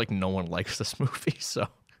pretty sure like no one likes this movie, so.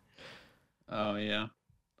 Oh yeah,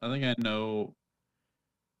 I think I know.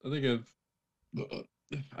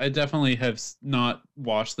 I definitely have not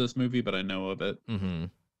watched this movie, but I know of it. Mm-hmm. It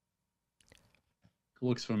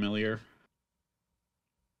looks familiar.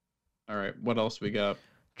 All right, what else we got?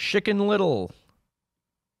 Chicken Little.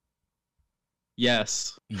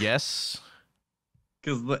 Yes. Yes.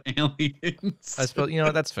 Because the aliens. I suppose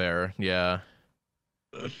that's fair. Yeah.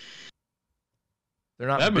 They're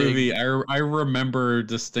not that big. Movie. I remember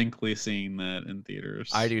distinctly seeing that in theaters.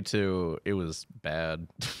 I do too. It was bad.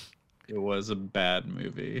 It was a bad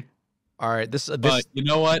movie. All right, but you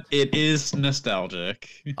know what? It is nostalgic.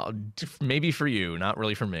 Maybe for you, not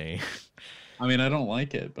really for me. I mean, I don't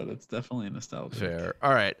like it, but it's definitely nostalgic. Fair.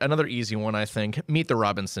 All right, another easy one, I think. Meet the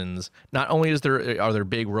Robinsons. Not only are there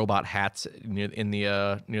big robot hats near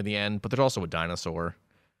the end, but there's also a dinosaur.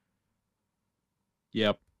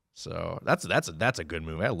 Yep. So that's a good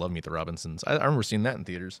movie. I love Meet the Robinsons. I remember seeing that in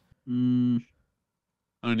theaters.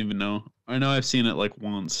 I don't even know. I know I've seen it like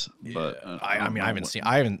once, but I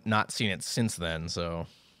haven't not seen it since then. So,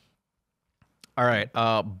 all right,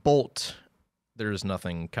 Bolt. There's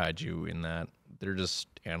nothing kaiju in that. They're just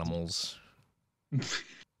animals.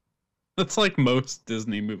 That's like most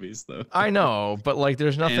Disney movies, though. I know, but like,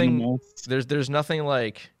 there's nothing. Animals. There's nothing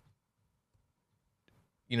like,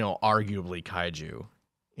 arguably kaiju.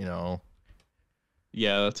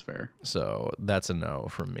 Yeah, that's fair. So that's a no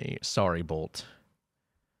from me. Sorry, Bolt.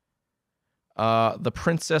 The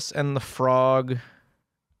Princess and the Frog.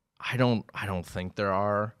 I don't think there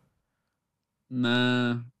are.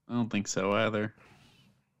 Nah, I don't think so either.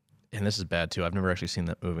 And this is bad too. I've never actually seen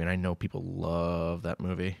that movie, and I know people love that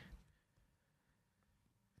movie.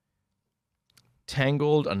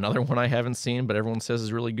 Tangled, another one I haven't seen, but everyone says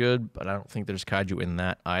is really good. But I don't think there's kaiju in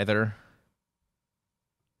that either.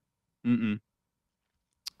 Mm-mm.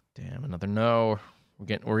 Damn, another no.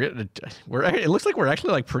 It looks like we're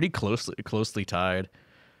actually like pretty closely tied.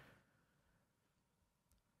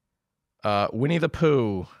 Winnie the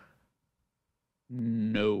Pooh.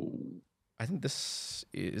 No. I think is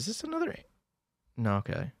this another? No,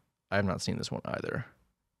 okay. I have not seen this one either.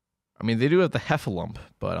 I mean, they do have the Heffalump,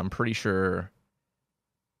 but I'm pretty sure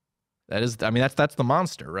that is. I mean, that's the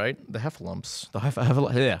monster, right? The Heffalumps, the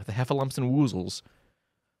Heffalumps and Woozles.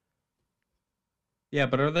 Yeah,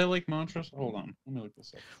 but are they like monstrous? Hold on, let me look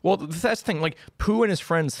this up. Well, that's the thing. Like, Pooh and his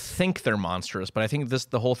friends think they're monstrous, but I think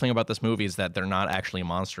the whole thing about this movie is that they're not actually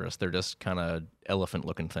monstrous. They're just kind of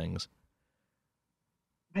elephant-looking things.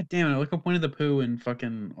 God damn it! I look up Winnie the Pooh and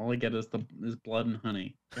fucking all I get is blood and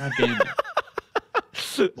honey. God damn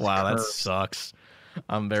it! Wow, that sucks.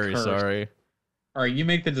 I'm very sorry. All right, you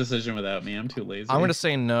make the decision without me. I'm too lazy. I'm gonna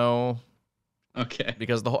say no. Okay.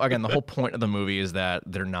 Because the whole point of the movie is that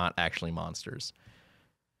they're not actually monsters.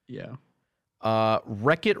 Yeah.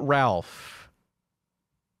 Wreck-It Ralph.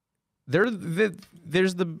 There's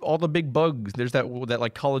all the big bugs. There's that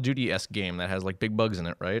like Call of Duty-esque game that has like big bugs in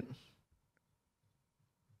it, right?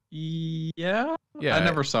 Yeah. Yeah. I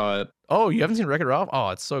never saw it. Oh, you haven't seen Wreck-It Ralph? Oh,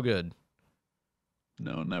 it's so good.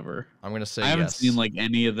 No, never. I'm gonna say I haven't yes. seen like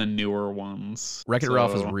any of the newer ones. Wreck-It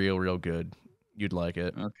Ralph is real good. You'd like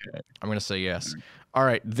it. Okay. I'm gonna say yes. All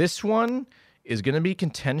right, this one is gonna be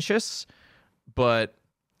contentious, but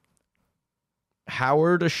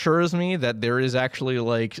Howard assures me that there is actually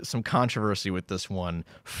like some controversy with this one.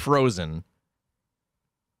 Frozen.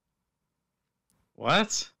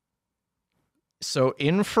 What? So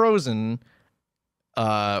in Frozen,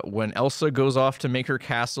 when Elsa goes off to make her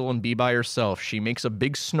castle and be by herself, she makes a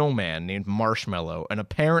big snowman named Marshmallow. And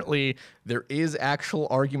apparently there is actual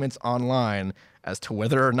arguments online as to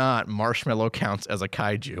whether or not Marshmallow counts as a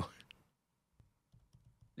kaiju.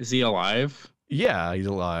 Is he alive? Yeah, he's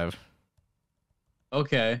alive.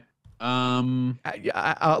 Okay. Look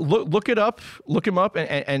it up. Look him up,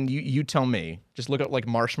 and you tell me. Just look up like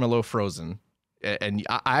Marshmallow Frozen, and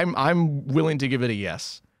I'm willing to give it a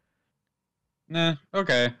yes. Nah.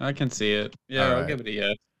 Okay, I can see it. Yeah, All right. I'll give it a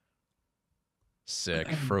yes. Sick.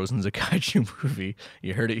 Frozen's a kaiju movie.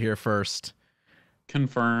 You heard it here first.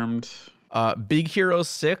 Confirmed. Big Hero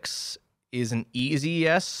 6 is an easy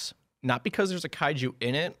yes, not because there's a kaiju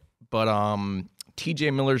in it, but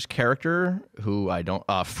TJ Miller's character, who I don't,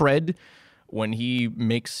 Fred, when he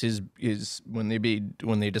makes when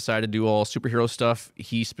they decide to do all superhero stuff,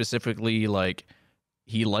 he specifically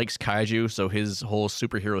he likes kaiju, so his whole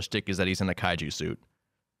superhero shtick is that he's in a kaiju suit.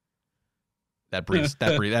 That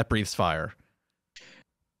breathes fire.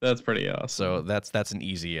 That's pretty awesome. So that's an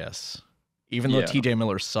easy yes. Even though TJ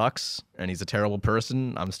Miller sucks and he's a terrible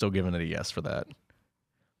person, I'm still giving it a yes for that.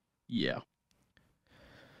 Yeah.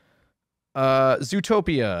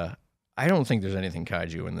 Zootopia. I don't think there's anything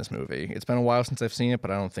kaiju in this movie. It's been a while since I've seen it, but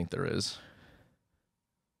I don't think there is.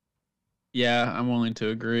 Yeah, I'm willing to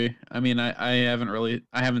agree. I mean, I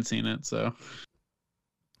haven't seen it, so.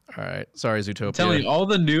 All right, sorry, Zootopia. I'm telling you,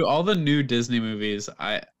 all the new Disney movies,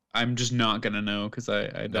 I'm just not gonna know because I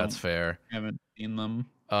don't. That's fair. Haven't seen them.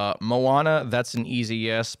 Moana, that's an easy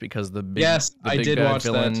yes because the big I did watch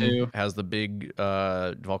that too. Has the big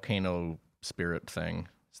volcano spirit thing,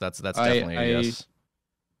 so that's definitely a yes.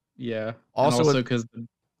 Yeah. Also because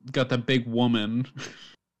got the big woman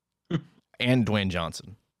and Dwayne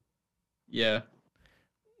Johnson. Yeah.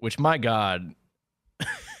 Which, my God,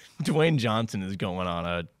 Dwayne Johnson is going on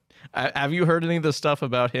a. Have you heard any of the stuff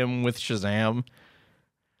about him with Shazam?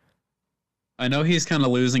 I know he's kind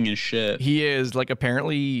of losing his shit. He is. Like,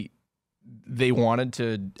 apparently they wanted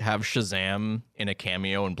to have Shazam in a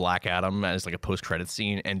cameo in Black Adam as like a post-credit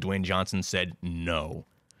scene, and Dwayne Johnson said, no,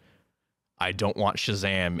 I don't want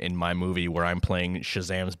Shazam in my movie where I'm playing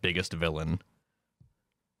Shazam's biggest villain.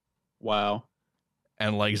 Wow.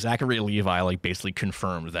 And like Zachary Levi like basically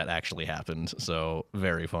confirmed that actually happened. So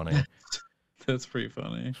very funny. That's pretty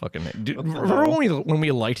funny. Fucking remember when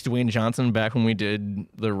we liked Dwayne Johnson back when we did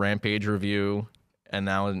the Rampage review, and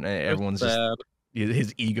now everyone's just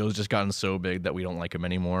his ego's just gotten so big that we don't like him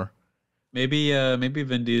anymore. Maybe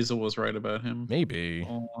Vin Diesel was right about him. Maybe.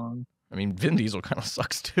 I mean, Vin Diesel kind of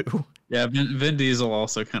sucks too. Yeah, Vin Diesel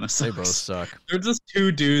also kind of sucks. They both suck. They're just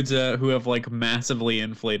two dudes who have like massively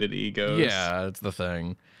inflated egos. Yeah, that's the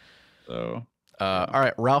thing. So, all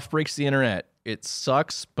right, Ralph Breaks the Internet. It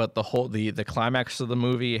sucks, but the climax of the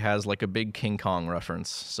movie has like a big King Kong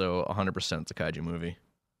reference, so 100% it's a kaiju movie.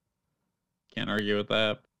 Can't argue with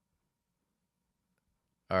that.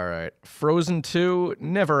 All right, Frozen 2.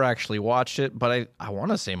 Never actually watched it, but I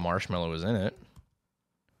want to say Marshmallow is in it.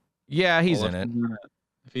 Yeah, he's in it.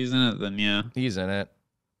 If he's in it, then yeah. He's in it.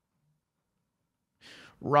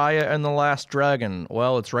 Raya and the Last Dragon.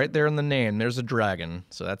 Well, it's right there in the name. There's a dragon,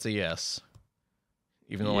 so that's a yes.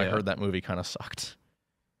 Even though I heard that movie kind of sucked.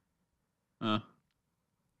 I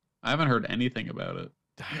haven't heard anything about it.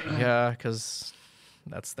 Yeah, because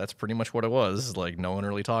that's pretty much what it was. Like, no one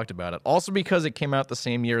really talked about it. Also because it came out the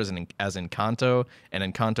same year as Encanto,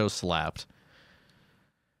 and Encanto slapped.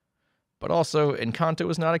 But also,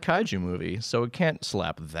 Encanto is not a kaiju movie, so it can't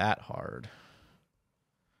slap that hard.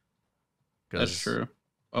 That's true.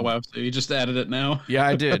 Oh, wow. So you just added it now? Yeah,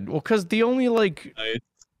 I did. Well, because the only, like... Nice.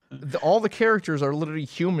 All the characters are literally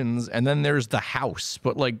humans, and then there's the house.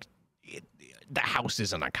 But, like, the house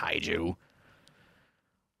isn't a kaiju.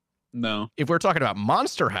 No. If we're talking about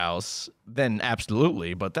Monster House, then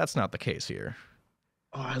absolutely, but that's not the case here.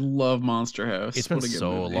 Oh, I love Monster House. It's been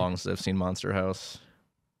so long since I've seen Monster House.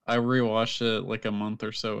 I rewatched it like a month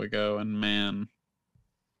or so ago, and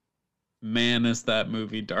man, is that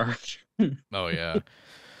movie dark. Oh, yeah.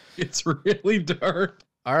 It's really dark.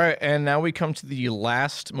 All right, and now we come to the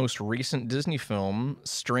most recent Disney film,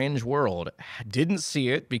 Strange World. Didn't see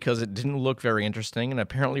it because it didn't look very interesting, and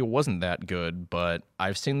apparently it wasn't that good, but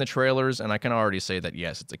I've seen the trailers, and I can already say that,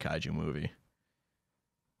 yes, it's a kaiju movie.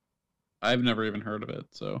 I've never even heard of it,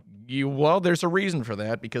 so... Well, there's a reason for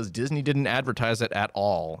that, because Disney didn't advertise it at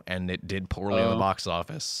all, and it did poorly in the box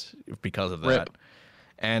office because of that. Rip.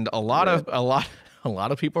 And a lot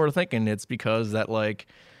of people are thinking it's because that, like...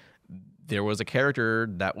 there was a character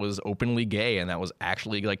that was openly gay, and that was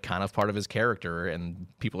actually like kind of part of his character, and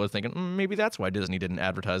people are thinking maybe that's why Disney didn't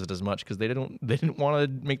advertise it as much, because they didn't want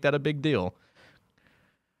to make that a big deal.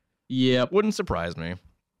 Yeah, wouldn't surprise me.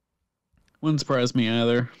 Wouldn't surprise me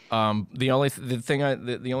either. The only thing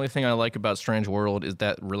I like about Strange World is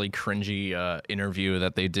that really cringy interview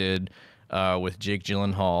that they did with Jake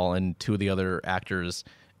Gyllenhaal and two of the other actors,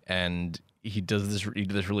 and he did this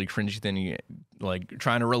really cringy thing, like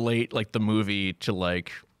trying to relate like the movie to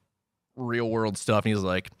like real world stuff. And he's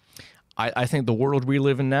like, I think the world we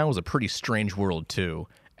live in now is a pretty strange world too.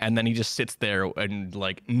 And then he just sits there and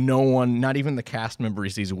like no one, not even the cast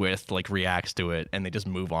members he's with, like reacts to it, and they just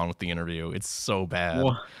move on with the interview. It's so bad.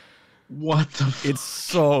 What the fuck? It's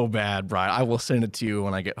so bad, Brian. I will send it to you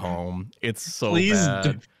when I get home. It's so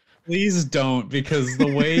bad. Please don't, because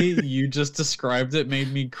the way you just described it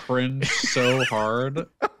made me cringe so hard,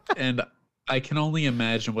 and I can only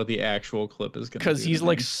imagine what the actual clip is going to be. Because he's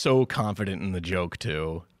like so confident in the joke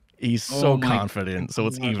too. He's so confident, God. So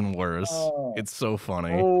it's even worse. Oh. It's so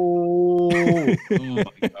funny. Oh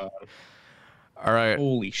my God. All right.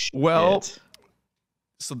 Holy shit. Well,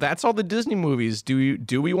 so that's all the Disney movies. Do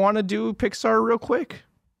we want to do Pixar real quick?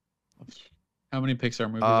 How many Pixar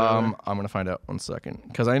movies are there? I'm gonna find out 1 second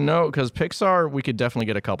because Pixar we could definitely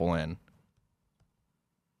get a couple in.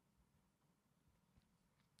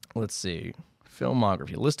 Let's see,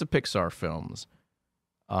 filmography list of Pixar films.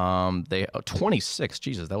 26.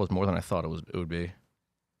 Jesus, that was more than I thought it would be.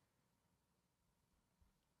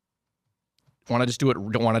 Want to just do it?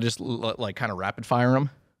 Don't want to just like kind of rapid fire them?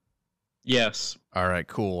 Yes. All right,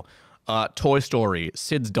 cool. Toy Story,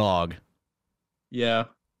 Sid's dog. Yeah.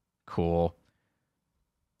 Cool.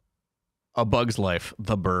 A Bug's Life,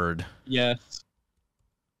 The Bird. Yes.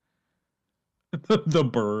 The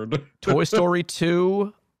Bird. Toy Story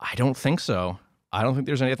 2, I don't think so. I don't think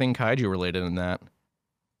there's anything kaiju related in that.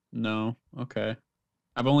 No. Okay.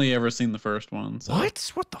 I've only ever seen the first one. So.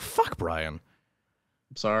 What? What the fuck, Brian?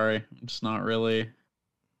 I'm sorry. I'm just not really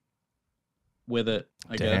with it,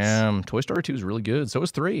 I guess. Damn. Toy Story 2 is really good. So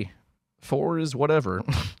is 3. 4 is whatever.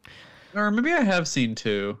 Or maybe I have seen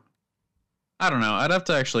 2. I don't know. I'd have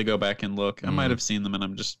to actually go back and look. I might have seen them and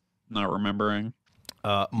I'm just not remembering.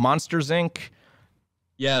 Monsters, Inc.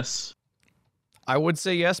 Yes. I would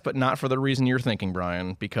say yes, but not for the reason you're thinking,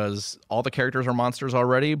 Brian, because all the characters are monsters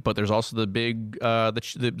already, but there's also the big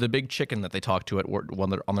the big chicken that they talk to at work when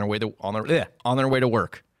they're on their way to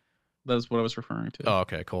work. That's what I was referring to. Oh,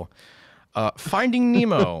 okay, cool. Finding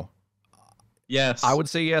Nemo. Yes. I would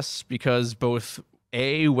say yes because both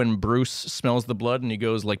when Bruce smells the blood and he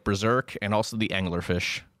goes like berserk, and also the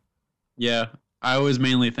anglerfish. Yeah, I was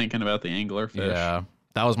mainly thinking about the anglerfish. Yeah,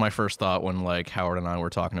 that was my first thought when like Howard and I were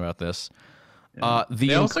talking about this. Yeah.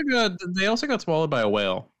 They also got swallowed by a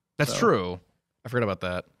whale. That's true. I forgot about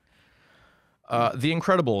that. The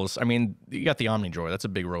Incredibles. I mean, you got the Omnidroid. That's a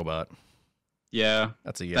big robot. Yeah,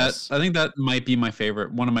 that's a yes. I think that might be one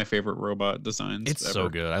of my favorite robot designs. It's ever. So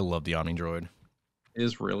good. I love the Omnidroid. It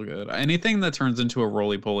is real good. Anything that turns into a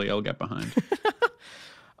roly-poly, I'll get behind.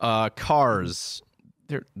 Cars.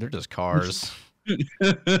 They're just cars.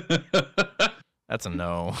 That's a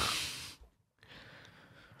no.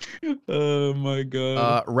 Oh my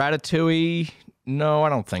god. Ratatouille. No, I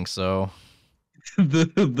don't think so.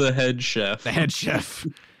 The head chef. The head chef.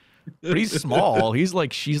 But he's small. She's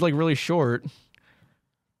like really short.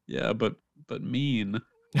 Yeah, but mean.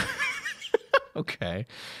 Okay.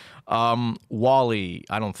 Wall-E.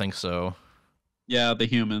 I don't think so. Yeah, the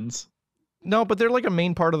humans. No, but they're like a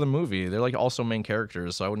main part of the movie. They're like also main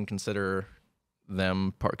characters, so I wouldn't consider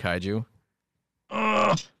them part kaiju.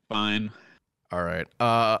 Fine. All right.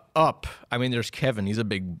 Up. I mean, there's Kevin. He's a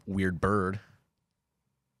big weird bird.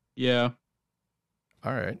 Yeah.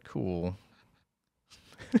 All right. Cool.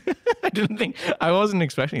 I wasn't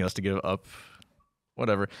expecting us to give Up.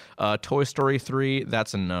 Whatever. Toy Story 3.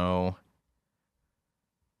 That's a no.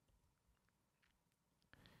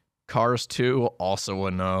 Cars 2. Also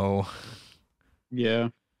a no. Yeah.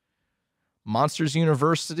 Monsters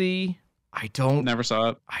University. Never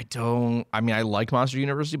saw it. I mean, I like Monsters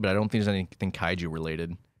University, but I don't think there's anything kaiju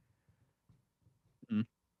related.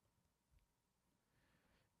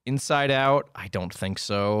 Inside Out. I don't think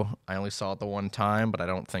so. I only saw it the one time, but I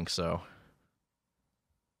don't think so.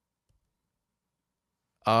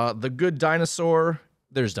 The Good Dinosaur.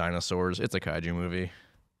 There's dinosaurs. It's a kaiju movie.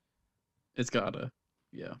 It's gotta.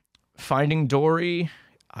 Yeah. Finding Dory.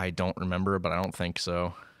 I don't remember, but I don't think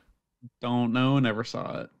so. Don't know. Never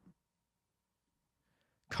saw it.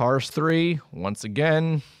 Cars 3. Once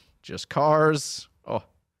again, just cars. Oh,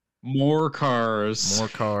 more cars. More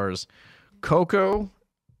cars. Coco.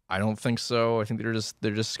 I don't think so. I think they're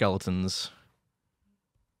just skeletons.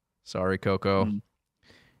 Sorry, Coco.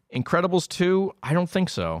 Incredibles 2. I don't think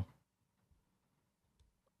so.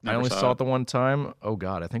 I only saw it the one time. Oh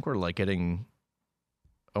God, I think we're like getting.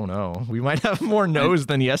 Oh no, we might have more no's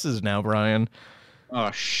than yeses now, Brian.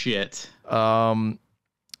 Oh shit.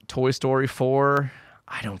 Toy Story 4.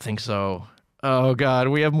 I don't think so. Oh God,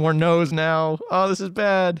 we have more no's now. Oh, this is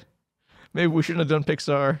bad. Maybe we shouldn't have done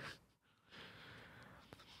Pixar.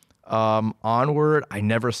 Onward. I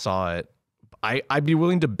never saw it. I'd be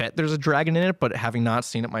willing to bet there's a dragon in it, but having not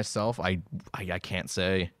seen it myself, I can't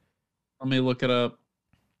say. Let me look it up.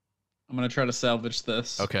 I'm gonna try to salvage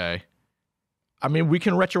this. Okay. I mean, we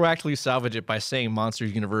can retroactively salvage it by saying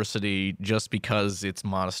Monsters University just because it's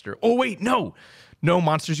Monster. Oh wait, no,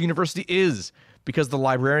 Monsters University is because the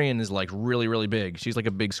librarian is like really, really big. She's like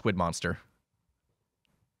a big squid monster.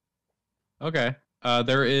 Okay.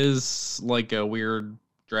 There is like a weird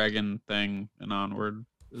dragon thing in Onward.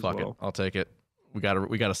 Fuck it, I'll take it. We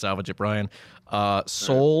gotta salvage it, Brian.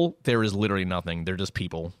 Soul, there is literally nothing. They're just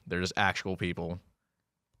people. They're just actual people.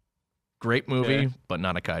 Great movie, but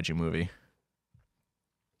not a kaiju movie.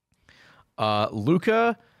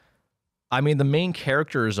 Luca, I mean, the main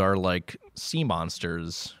characters are like sea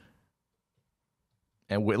monsters,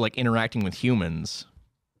 and like interacting with humans.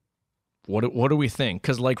 What do we think?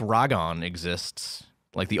 Because like Ragon exists,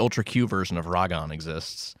 like the Ultra Q version of Ragon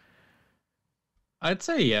exists. I'd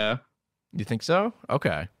say yeah. You think so?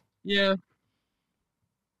 Okay. Yeah.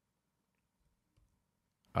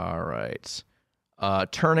 All right.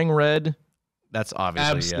 Turning Red. That's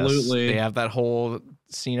obviously absolutely. Yes. They have that whole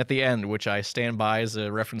scene at the end, which I stand by as a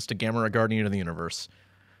reference to Gamera, Guardian of the Universe.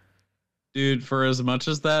 Dude, for as much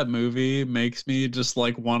as that movie makes me just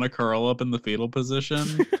like want to curl up in the fetal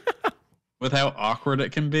position with how awkward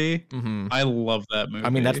it can be, I love that movie. I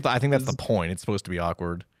mean, I think that's the point. It's supposed to be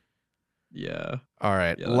awkward. Yeah. All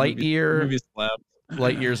right. Yeah, Lightyear.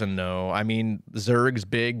 Lightyear's a no. I mean, Zurg's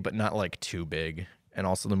big, but not like too big. And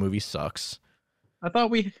also the movie sucks. I thought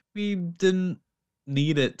we didn't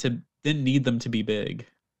need them to be big.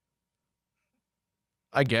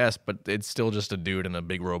 I guess, but it's still just a dude in a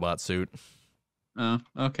big robot suit. Oh,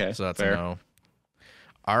 okay. So that's fair. a no.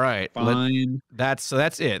 All right. Fine. That's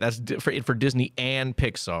it. That's for Disney and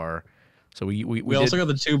Pixar. So we also got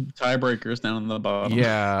the two tiebreakers down on the bottom.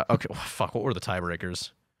 Yeah. Okay. Oh, fuck. What were the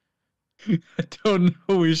tiebreakers? I don't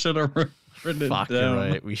know. We should have written it down. You're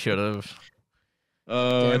right. We should have.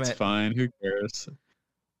 Oh, it's fine. Who cares?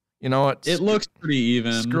 You know what? It looks pretty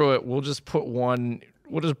even. Screw it. We'll just put one.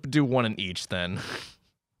 We'll just do one in each then.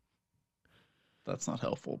 That's not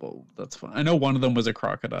helpful, but that's fine. I know one of them was a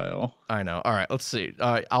crocodile. I know. All right. Let's see.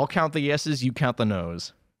 I'll count the yeses. You count the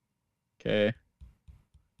nos. Okay.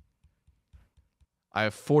 I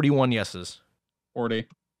have 41 yeses. 40.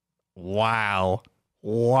 Wow.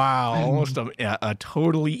 Almost a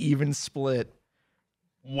totally even split.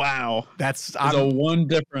 Wow. That's a one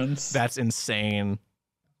difference. That's insane.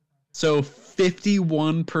 So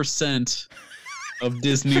 51% of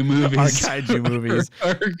Disney movies are kaiju movies.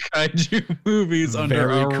 Are kaiju movies under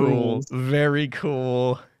our rules. Very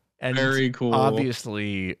cool. And very cool.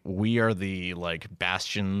 Obviously, we are the like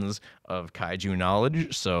bastions of kaiju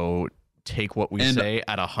knowledge, so take what we say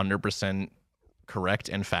at 100% correct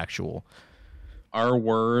and factual. Our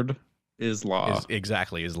word is law.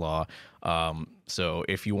 Is law. So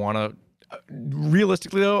if you want to,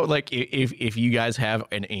 realistically though, like if you guys have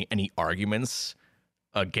any arguments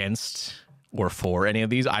against or for any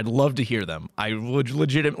of these, I'd love to hear them. I would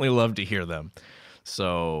legitimately love to hear them.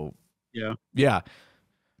 So yeah.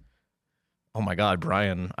 Oh my God,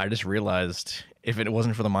 Brian! I just realized if it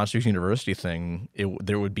wasn't for the Monsters University thing,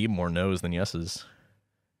 there would be more no's than yeses.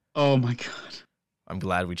 Oh my God! I'm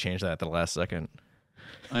glad we changed that at the last second.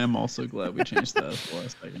 I am also glad we changed that at the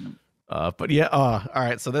last second. But yeah, all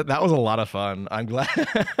right. So that was a lot of fun. I'm glad.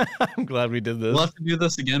 I'm glad we did this. We'll have to do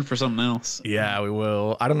this again for something else. Yeah, we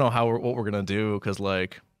will. I don't know what we're gonna do because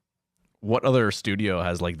like, what other studio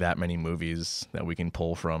has like that many movies that we can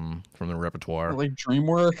pull from the repertoire? Like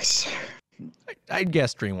DreamWorks. I'd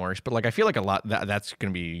guess DreamWorks, but like I feel like a lot that's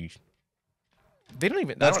gonna be. They don't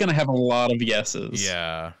even. That's gonna have a lot of yeses.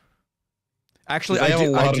 Yeah. Actually,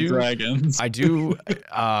 I do. Dragons. I do.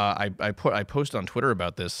 I posted on Twitter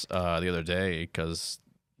about this the other day because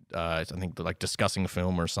I think like Discussing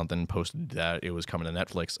Film or something posted that it was coming to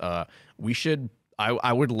Netflix. We should.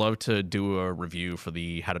 I would love to do a review for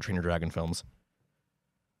the How to Train Your Dragon films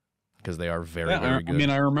because they are very good. I mean,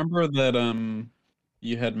 I remember that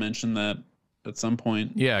you had mentioned that at some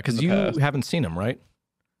point. Yeah, because you haven't seen them, right?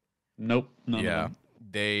 Nope. None of them.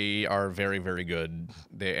 They are very, very good.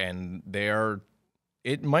 They are.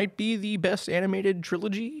 It might be the best animated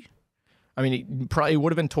trilogy. I mean, it probably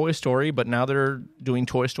would have been Toy Story, but now they're doing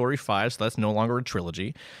Toy Story 5, so that's no longer a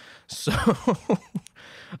trilogy. So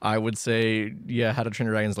I would say, yeah, How to Train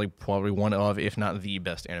Your Dragon is like probably one of, if not the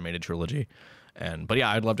best animated trilogy. But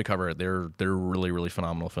yeah, I'd love to cover it. They're really, really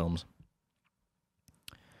phenomenal films.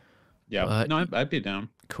 Yeah, no, I'd be down.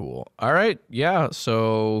 Cool. All right, yeah.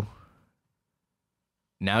 So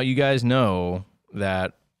now you guys know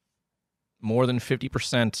that more than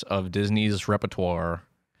 50% of Disney's repertoire,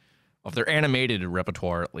 of their animated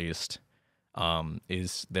repertoire at least, they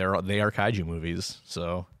are kaiju movies.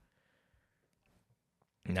 So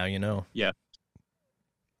now you know. Yeah.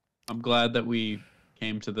 I'm glad that we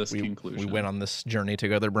came to this conclusion. We went on this journey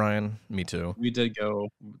together, Brian. Me too. We did go.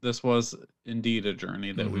 This was indeed a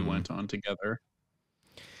journey that we went on together.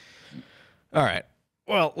 All right.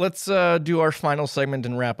 Well, let's do our final segment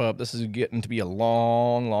and wrap up. This is getting to be a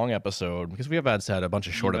long episode because we have had a bunch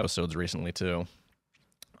of short episodes recently too.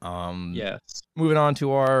 Yes. Moving on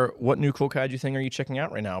to our what new cool kaiju thing are you checking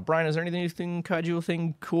out right now? Brian, is there anything kaiju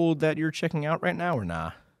thing cool that you're checking out right now or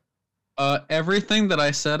nah? Everything that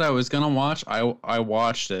I said I was gonna watch, I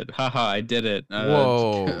watched it. Haha, I did it.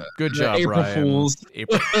 Whoa, good job, April Brian. Fools.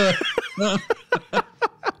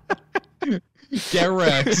 Get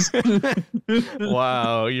wrecked.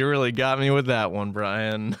 Wow, you really got me with that one,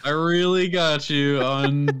 Brian. I really got you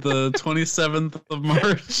on the 27th of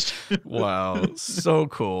March. Wow, so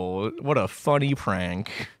cool. What a funny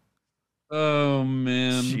prank. Oh,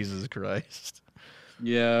 man. Jesus Christ.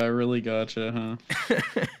 Yeah, I really gotcha,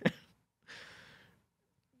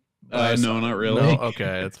 huh? No, not really. No,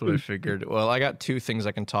 okay, that's what I figured. Well, I got two things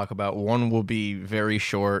I can talk about. One will be very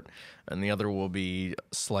short, and the other will be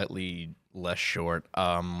slightly less short.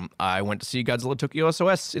 I went to see Godzilla Tokyo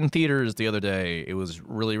SOS in theaters the other day. It was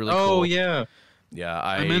really, really cool. Oh, yeah. Yeah,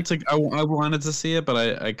 I wanted to see it,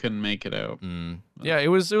 but I couldn't make it out. Yeah, it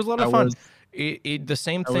was a lot of fun. The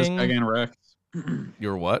same thing. Was Gigan Rex.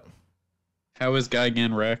 You're what? How is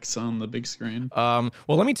Gigan Rex on the big screen? Well,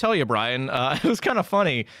 let me tell you, Brian. It was kind of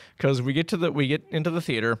funny because we get into the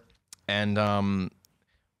theater, and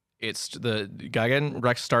it's the Gigan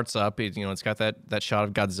Rex starts up. It's got that shot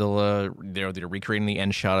of Godzilla. They're recreating the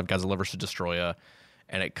end shot of Godzilla versus Destroya,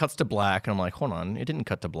 and it cuts to black. And I'm like, hold on, it didn't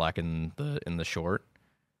cut to black in the short,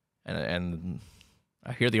 and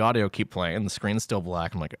I hear the audio keep playing, and the screen's still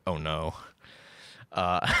black. I'm like, oh no.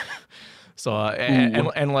 So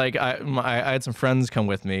and like I had some friends come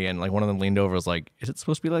with me, and like one of them leaned over, was like, "Is it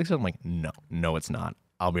supposed to be like that?" I'm like, "No, it's not.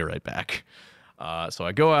 I'll be right back." So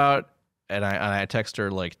I go out and I text her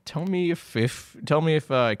like, "Tell me if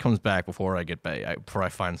it comes back before I get back, before I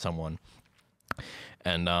find someone."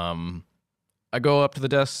 And I go up to the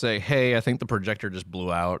desk, say, "Hey, I think the projector just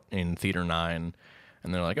blew out in Theater 9,"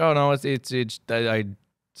 and they're like, "Oh no,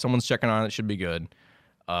 someone's checking on it. It should be good."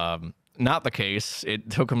 Not the case. It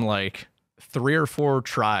took them like 3 or 4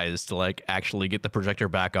 tries to like actually get the projector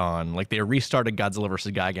back on. Like they restarted Godzilla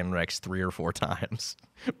vs. Gigan Rex 3 or 4 times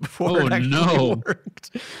before it actually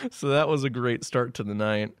worked. So that was a great start to the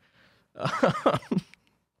night.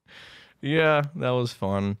 Yeah, that was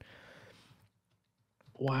fun.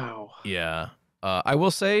 Wow. Yeah. I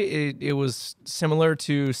will say it was similar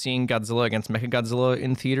to seeing Godzilla against Mechagodzilla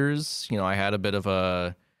in theaters. I had a bit of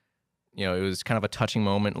a it was kind of a touching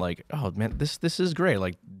moment, like, oh man, this is great.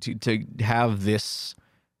 Like to have this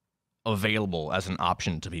available as an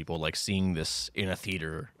option to people, like seeing this in a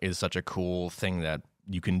theater is such a cool thing that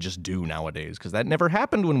you can just do nowadays, because that never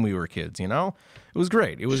happened when we were kids. It was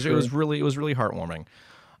great. It was really heartwarming.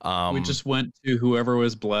 We just went to whoever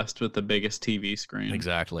was blessed with the biggest TV screen.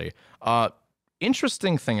 Exactly.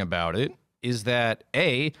 Interesting thing about it is that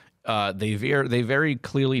they very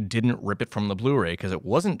clearly didn't rip it from the Blu-ray, because it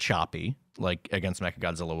wasn't choppy like against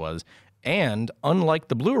Mechagodzilla was, and unlike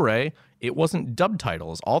the Blu-ray, it wasn't dub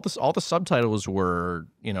titles. All the subtitles were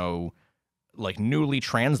like newly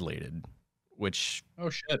translated, which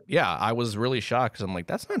yeah, I was really shocked, because I'm like,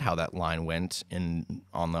 that's not how that line went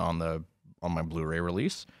on my Blu-ray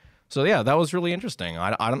release. So yeah, that was really interesting.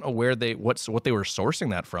 I don't know what they were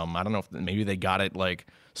sourcing that from. I don't know if maybe they got it like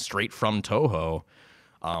straight from Toho.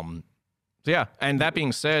 So yeah, and that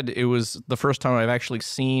being said, it was the first time I've actually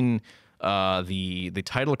seen the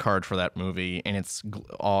title card for that movie in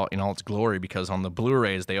all its glory, because on the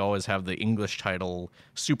Blu-rays they always have the English title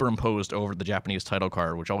superimposed over the Japanese title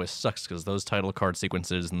card, which always sucks, because those title card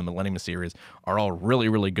sequences in the Millennium series are all really,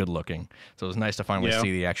 really good looking. So it was nice to finally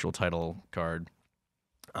see the actual title card.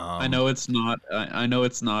 I know it's not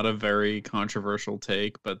a very controversial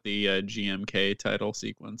take, but the GMK title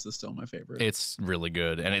sequence is still my favorite. It's really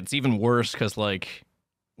good, and it's even worse because like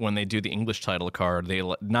when they do the English title card, they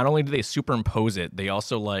not only do they superimpose it, they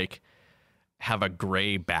also like have a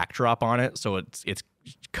gray backdrop on it, so it's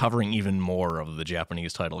covering even more of the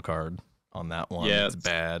Japanese title card on that one. Yeah, it's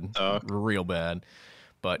bad, real bad.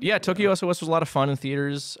 But yeah, Tokyo SOS was a lot of fun in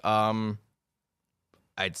theaters.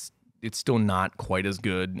 It's still not quite as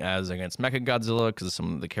good as against Mechagodzilla, because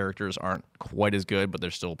some of the characters aren't quite as good, but they're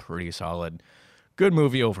still pretty solid. Good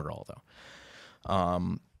movie overall, though.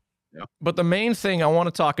 Yeah. But the main thing I want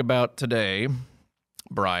to talk about today,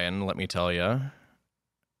 Brian, let me tell you,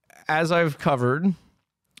 as I've covered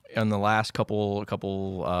in the last couple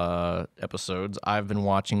episodes, I've been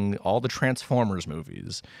watching all the Transformers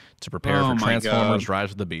movies to prepare for Transformers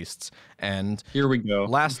Rise of the Beasts. And here we go.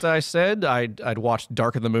 Last I said, I'd watched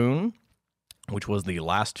Dark of the Moon, which was the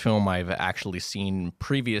last film I've actually seen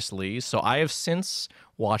previously. So I have since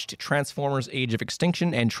watched Transformers Age of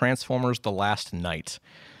Extinction and Transformers The Last Knight.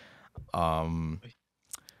 Would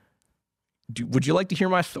you like to hear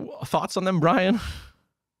my thoughts on them, Brian?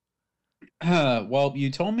 Well, you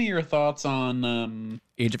told me your thoughts on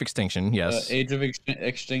Age of Extinction. Yes, Age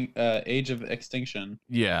of Extinction.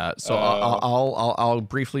 Yeah, so I'll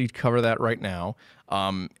briefly cover that right now.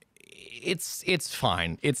 It's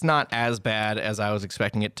fine. It's not as bad as I was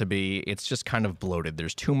expecting it to be. It's just kind of bloated.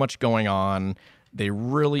 There's too much going on. They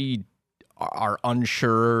really are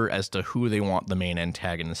unsure as to who they want the main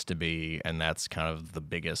antagonist to be, and that's kind of the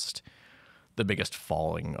biggest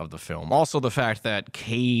falling of the film. Also, the fact that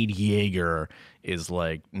Cade Yeager is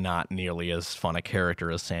like not nearly as fun a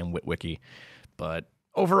character as Sam Witwicky, but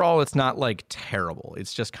overall, it's not like terrible.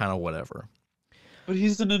 It's just kind of whatever. But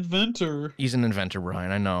he's an inventor. He's an inventor,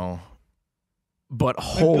 Brian. I know. But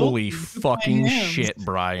holy fucking shit,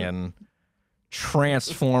 Brian.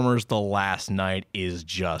 Transformers: The Last Night is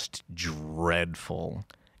just dreadful.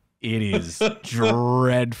 It is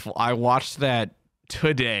dreadful. I watched that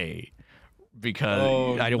today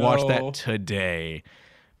because I watched that today.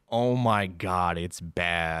 Oh my God, it's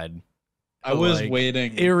bad. I was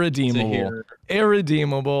waiting. Irredeemable.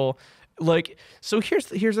 Like, so here's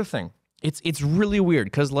the thing. It's really weird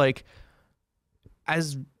because, like,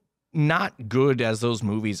 as not good as those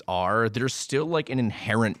movies are, there's still like an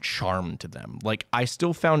inherent charm to them. Like, I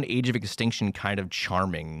still found Age of Extinction kind of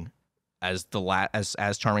charming as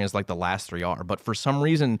as charming as like the last three are, but for some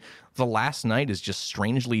reason The Last Night is just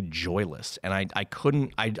strangely joyless, and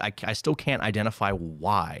I still can't identify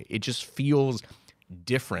why. It just feels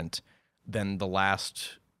different than the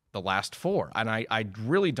last four, and I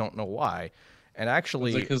really don't know why. And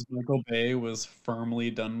actually, because Michael Bay was firmly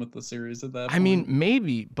done with the series at that point? I mean,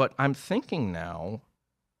 maybe, but I'm thinking now.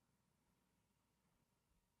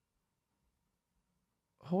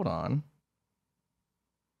 Hold on.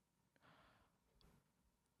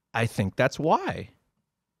 I think that's why.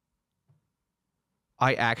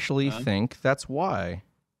 I actually think that's why.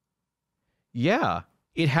 Yeah,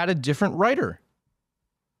 it had a different writer.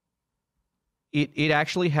 It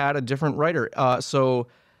actually had a different writer. So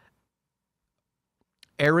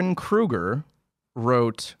Aaron Kruger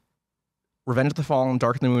wrote Revenge of the Fallen,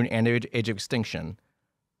 Dark of the Moon, and Age of Extinction,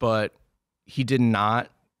 but he did not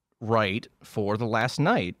write for The Last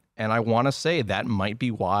Night. And I want to say that might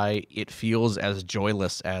be why it feels as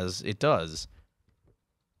joyless as it does.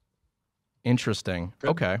 Interesting.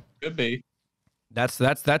 Okay. Could be. That's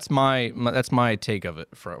my take of it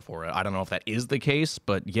for it. I don't know if that is the case,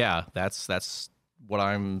 but yeah, that's what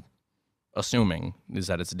I'm assuming, is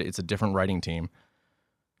that it's a different writing team.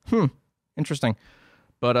 Interesting.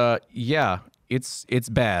 But yeah, it's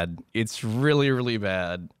bad. It's really, really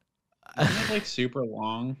bad. Isn't it like super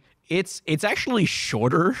long? It's actually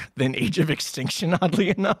shorter than Age of Extinction, oddly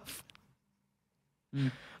enough.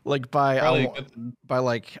 Like by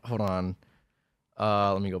like, hold on.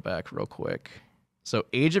 Let me go back real quick. So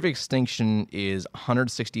Age of Extinction is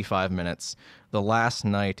 165 minutes. The Last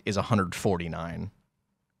Night is 149.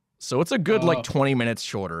 So it's a good like 20 minutes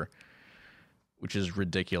shorter, which is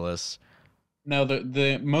ridiculous. Now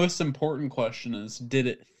the most important question is, did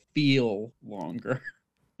it feel longer?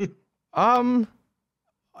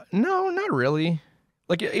 No, not really.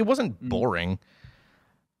 Like, it wasn't boring.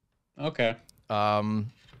 Okay. I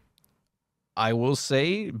will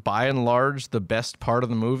say, by and large, the best part of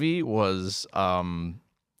the movie was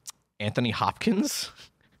Anthony Hopkins,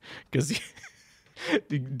 because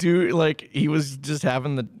dude, like, he was just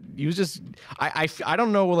having I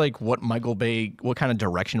don't know, like, what kind of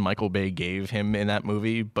direction Michael Bay gave him in that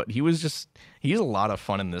movie, but he's a lot of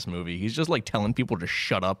fun in this movie. He's just like telling people to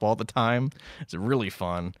shut up all the time. It's really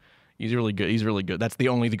fun. He's really good. That's the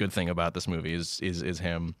only good thing about this movie is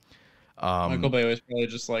him. Michael Bay was probably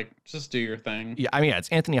just like, just do your thing. Yeah, I mean, yeah, it's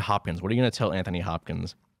Anthony Hopkins. What are you gonna tell Anthony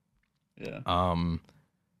Hopkins? Yeah.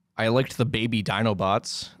 I liked the baby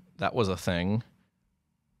Dinobots. That was a thing.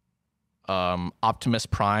 Optimus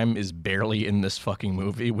Prime is barely in this fucking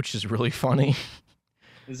movie, which is really funny.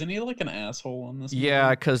 Isn't he like an asshole in this movie?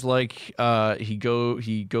 Yeah, because like he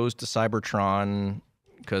goes to Cybertron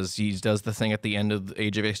because he does the thing at the end of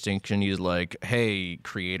Age of Extinction. He's like, "Hey,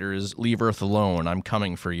 creators, leave Earth alone. I'm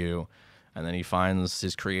coming for you." And then he finds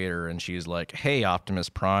his creator, and she's like, "Hey, Optimus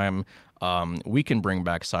Prime, we can bring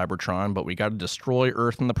back Cybertron, but we got to destroy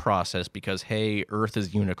Earth in the process because, hey, Earth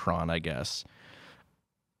is Unicron, I guess."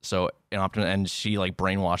 So, and she like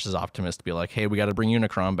brainwashes Optimus to be like, "Hey, we got to bring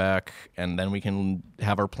Unicron back, and then we can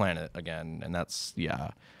have our planet again." And that's,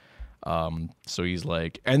 yeah. So he's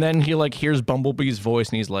like, and then he like hears Bumblebee's voice,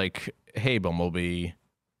 and he's like, "Hey, Bumblebee,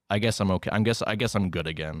 I guess I'm okay. I guess I'm good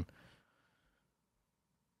again."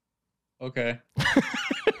 Okay.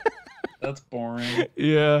 That's boring.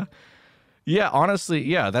 Yeah. Honestly,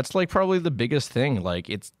 yeah, that's like probably the biggest thing. Like,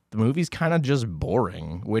 the movie's kind of just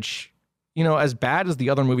boring, which you know, as bad as the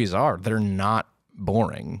other movies are, they're not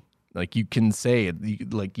boring. Like, you can say it,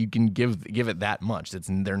 you can give it that much.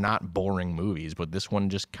 They're not boring movies, but this one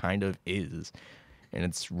just kind of is, and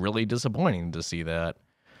it's really disappointing to see that.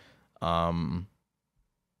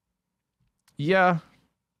 Yeah,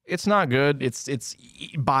 it's not good. It's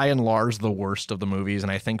by and large the worst of the movies,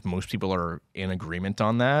 and I think most people are in agreement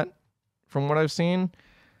on that, from what I've seen.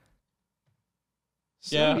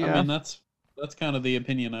 So, yeah, I mean that's kind of the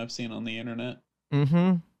opinion I've seen on the internet.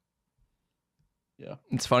 Mm-hmm. Yeah.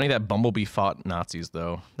 It's funny that Bumblebee fought Nazis,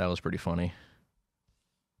 though. That was pretty funny.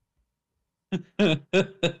 That's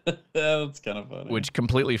kind of funny. Which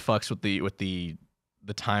completely fucks with the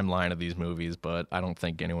timeline of these movies, but I don't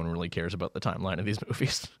think anyone really cares about the timeline of these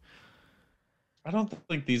movies. I don't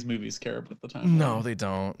think these movies care about the timeline. No, they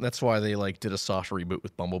don't. That's why they did a soft reboot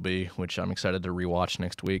with Bumblebee, which I'm excited to rewatch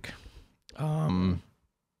next week.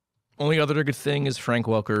 Only other good thing is Frank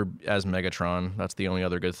Welker as Megatron. That's the only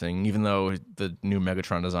other good thing, even though the new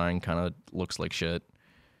Megatron design kind of looks like shit.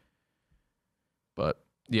 But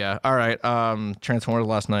yeah, all right. Transformers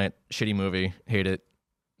last night, shitty movie. Hate it.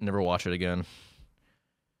 Never watch it again.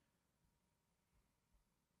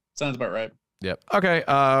 Sounds about right. Yep. Okay.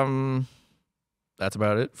 That's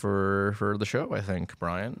about it for the show, I think,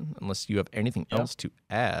 Brian. Unless you have anything else to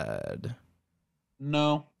add.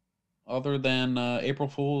 No. Other than April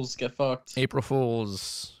Fools, get fucked. April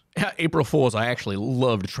Fools. Yeah, April Fools. I actually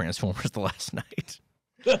loved Transformers the last night.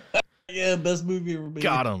 Yeah, best movie ever made.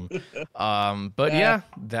 Got him. But yeah,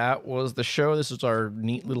 that was the show. This is our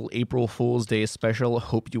neat little April Fool's Day special.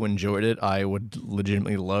 Hope you enjoyed it. I would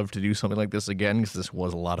legitimately love to do something like this again because this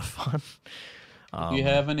was a lot of fun. If you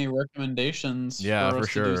have any recommendations for us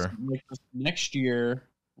sure. To do something like this next year,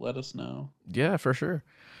 let us know. Yeah, for sure.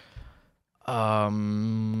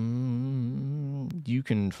 You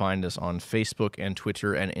can find us on Facebook and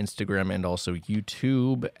Twitter and Instagram and also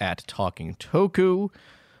YouTube at Talking Toku.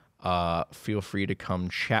 Feel free to come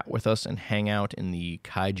chat with us and hang out in the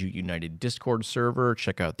Kaiju United Discord server.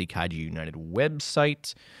 Check out the Kaiju United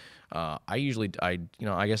website. I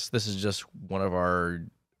guess this is just one of our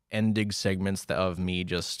ending segments of me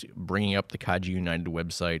just bringing up the Kaiju United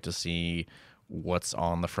website to see what's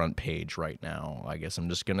on the front page right now. I guess I'm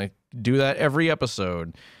just going to do that every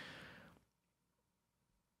episode.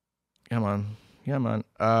 Come on.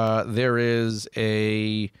 There is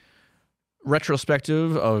a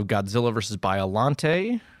retrospective of Godzilla versus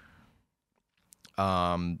Biollante.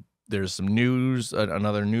 There's some news,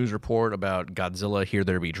 another news report about Godzilla Here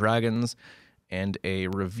There Be Dragons, and a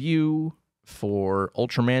review for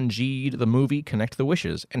Ultraman G, the movie Connect the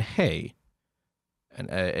Wishes. And hey,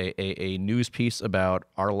 a news piece about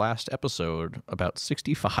our last episode about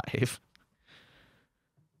 65.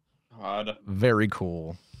 God. Very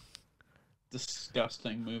cool.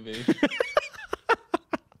 Disgusting movie.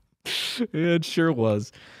 It sure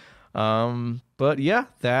was. But yeah,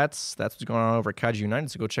 that's what's going on over at Kaiju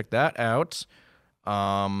United, so go check that out.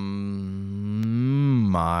 My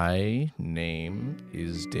name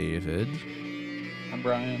is David. I'm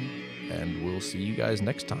Brian. And we'll see you guys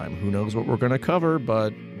next time. Who knows what we're going to cover,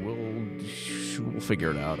 but we'll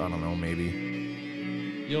figure it out. I don't know,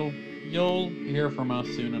 maybe. You'll hear from us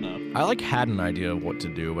soon enough. I had an idea of what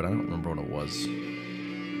to do, but I don't remember what it was.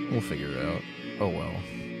 We'll figure it out. Oh, well.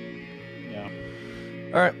 Yeah.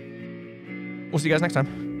 All right. We'll see you guys next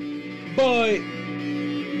time. Bye.